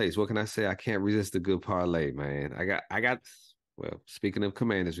parlays. What can I say? I can't resist a good parlay, man. I got. Well, speaking of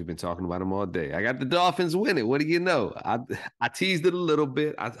Commanders, we've been talking about them all day. I got the Dolphins winning. What do you know? I teased it a little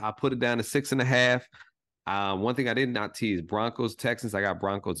bit. I put it down to 6.5. One thing I did not tease: Broncos, Texans. I got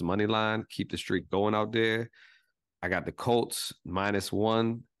Broncos money line. Keep the streak going out there. I got the Colts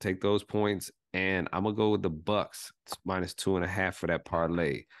 -1. Take those points. And I'm going to go with the Bucks -2.5 for that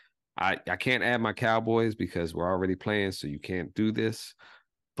parlay. I can't add my Cowboys because we're already playing, so you can't do this.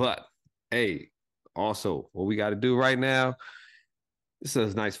 But, hey, also, what we got to do right now, this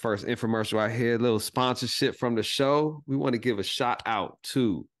is a nice first infomercial right here, a little sponsorship from the show. We want to give a shout out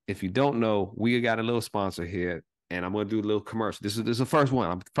to, if you don't know, we got a little sponsor here, and I'm going to do a little commercial. This is the first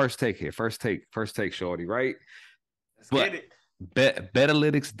one. First take here. First take, shorty, right? Let's get it.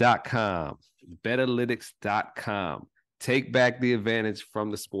 Betalytics.com. Betalytics.com. Take back the advantage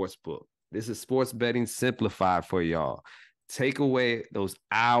from the sports book. This is sports betting simplified for y'all. Take away those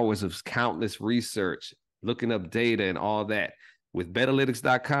hours of countless research, looking up data and all that. With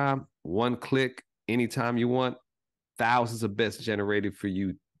Betalytics.com, one click, anytime you want, thousands of bets generated for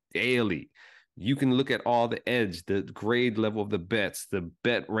you daily. You can look at all the edge, the grade level of the bets, the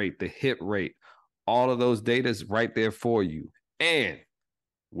bet rate, the hit rate. All of those data is right there for you. And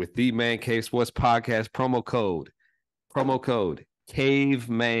with the Man Cave Sports Podcast promo code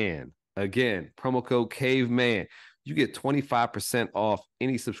Caveman. Again, promo code Caveman. You get 25% off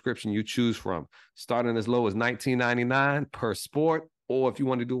any subscription you choose from, starting as low as $19.99 per sport, or if you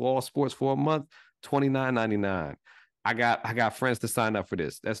want to do all sports for a month, $29.99. I got friends to sign up for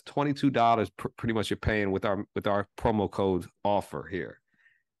this. That's $22 pretty much you're paying with our promo code offer here.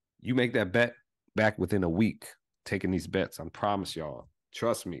 You make that bet back within a week taking these bets. I promise y'all.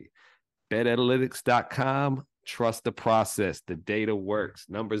 Trust me. Betalytics.com. Trust the process. The data works.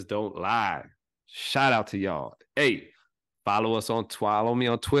 Numbers don't lie. Shout out to y'all. Hey, follow me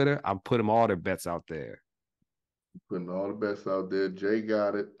on Twitter. I'm putting all their bets out there. Putting all the bets out there. Jay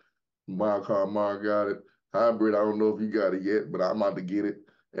got it. Mark got it. Hybrid, I don't know if you got it yet, but I'm about to get it.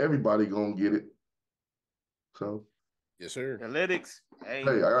 Everybody gonna get it. So. Yes, sir. Analytics. Hey,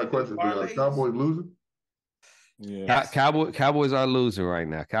 I got a question for you. Are the Cowboys losing? Yeah. Cowboys are losing right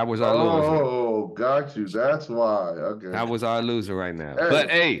now. Cowboys are losing. Oh, got you. That's why. Okay. Cowboys are losing right now. Hey.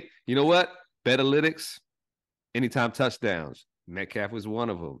 But hey, you know what? Betalytics, anytime touchdowns. Metcalf was one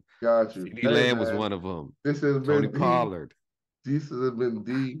of them. Got you. CeeDee Lamb was one of them. This has Tony been Pollard. This has been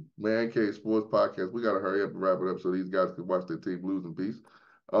the Man Cave Sports Podcast. We got to hurry up and wrap it up so these guys can watch their team lose in peace.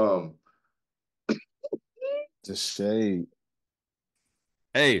 Just shade.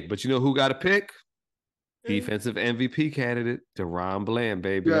 Hey, but you know who got a pick? Defensive MVP candidate, DaRon Bland,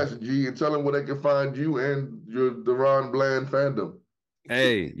 baby. Yes, G, and tell them where they can find you and your DaRon Bland fandom.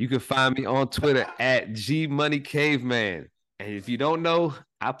 Hey, you can find me on Twitter at GMoneyCaveman. And if you don't know,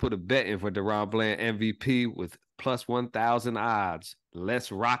 I put a bet in for DaRon Bland MVP with plus 1,000 odds.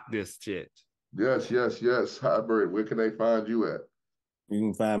 Let's rock this shit. Yes. Hybrid, where can they find you at? You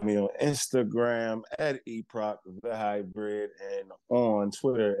can find me on Instagram at eProc the Hybrid and on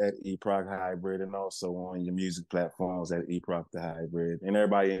Twitter at eProc Hybrid and also on your music platforms at eProc the Hybrid. And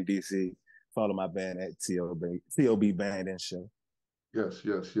everybody in DC, follow my band at TOB Band and Show. Yes.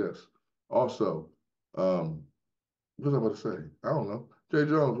 Also, what was I about to say? I don't know. Jae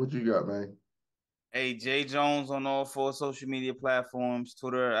Jones, what you got, man? Hey, Jae Jones on all 4 social media platforms,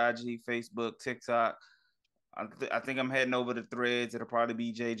 Twitter, IG, Facebook, TikTok. I think I'm heading over to Threads. It'll probably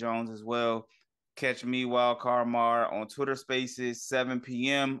be Jae Jones as well. Catch me, Wildcard Mar, on Twitter Spaces, 7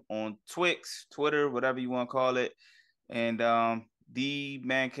 p.m. on Twix, Twitter, whatever you want to call it. And the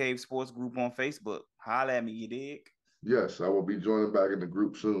Man Cave Sports Group on Facebook. Holla at me, you dig? Yes, I will be joining back in the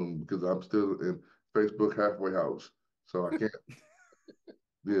group soon because I'm still in Facebook halfway house. So I can't.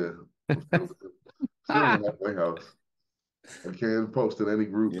 Yeah. I'm still in halfway house. I can't post in any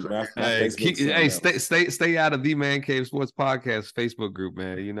group. Stay out of the Man Cave Sports Podcast Facebook group,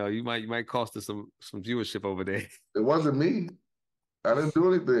 man. You know, you might cost us some viewership over there. It wasn't me. I didn't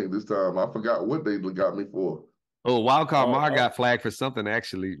do anything this time. I forgot what they got me for. Oh, Wildcard Mar got flagged for something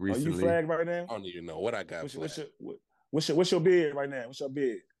actually recently. Are you flagged right now? I don't even know what I got. What's your bid right now? What's your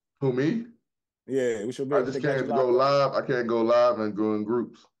bid? Who, me? Yeah, what's your bid? I just can't go live. I can't go live and go in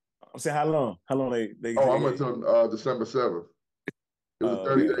groups. I'm saying how long? How long they I'm until December 7th. It was a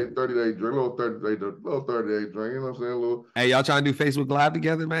 30-day drink, little 30-day drink, you know what I'm saying? Hey, y'all trying to do Facebook Live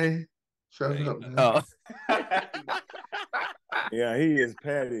together, man? Shut up, man. Oh. Yeah, he is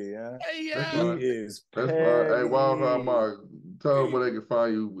petty, huh? Hey, He is petty. Hey, Wildcard Mark, tell them where they can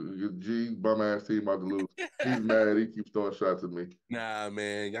find you. G, bum ass team about to lose. He's mad. He keeps throwing shots at me. Nah,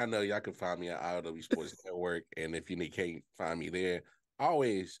 man. Y'all know y'all can find me at IOW Sports Network. And if you can't find me there,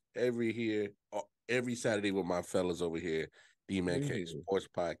 always every Saturday with my fellas over here, D-Man K Sports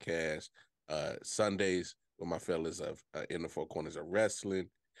Podcast. Sundays with my fellas of in the Four Corners of Wrestling.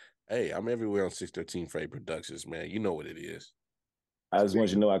 Hey, I'm everywhere on 613 Faye Productions, man. You know what it is. I just want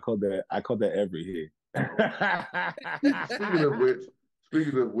you to know I called that every here.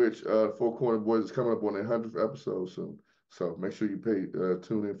 Speaking of which, Four Corner Boys is coming up on their 100th episode soon. So make sure you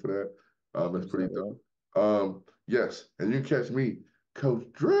tune in for that. That's pretty dope. Yes, and you can catch me, Coach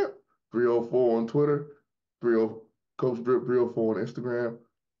Drip 304 on Twitter, Coach Drip 304 on Instagram,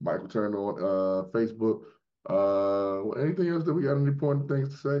 Michael Turner on Facebook. Anything else that we got any important things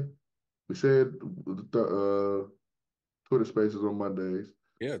to say? We said Twitter Spaces on Mondays.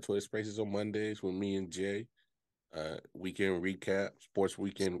 Yeah, Twitter Spaces on Mondays with me and Jay. Weekend recap, sports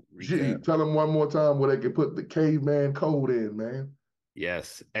weekend recap. G, tell them one more time where they can put the caveman code in, man.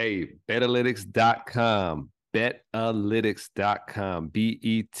 Yes. Hey, betalytics.com. Betalytics.com.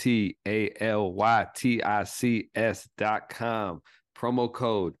 BETALYTICS.com. Promo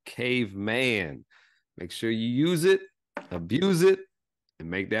code Caveman. Make sure you use it, abuse it, and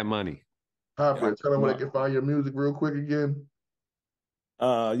make that money. Hopper, tell them where they can find your music real quick again.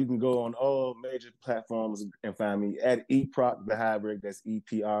 You can go on all major platforms and find me at eProc the Hybrid. That's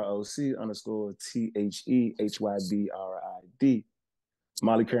EPROC_THEHYBRID.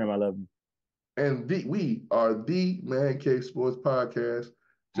 Molly Karam, I love you. And we are the Man Cave Sports Podcast.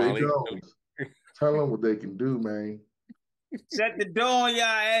 Jae Jones, tell them what they can do, man. Shut the door on y'all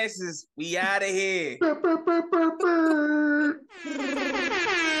asses. We out of here.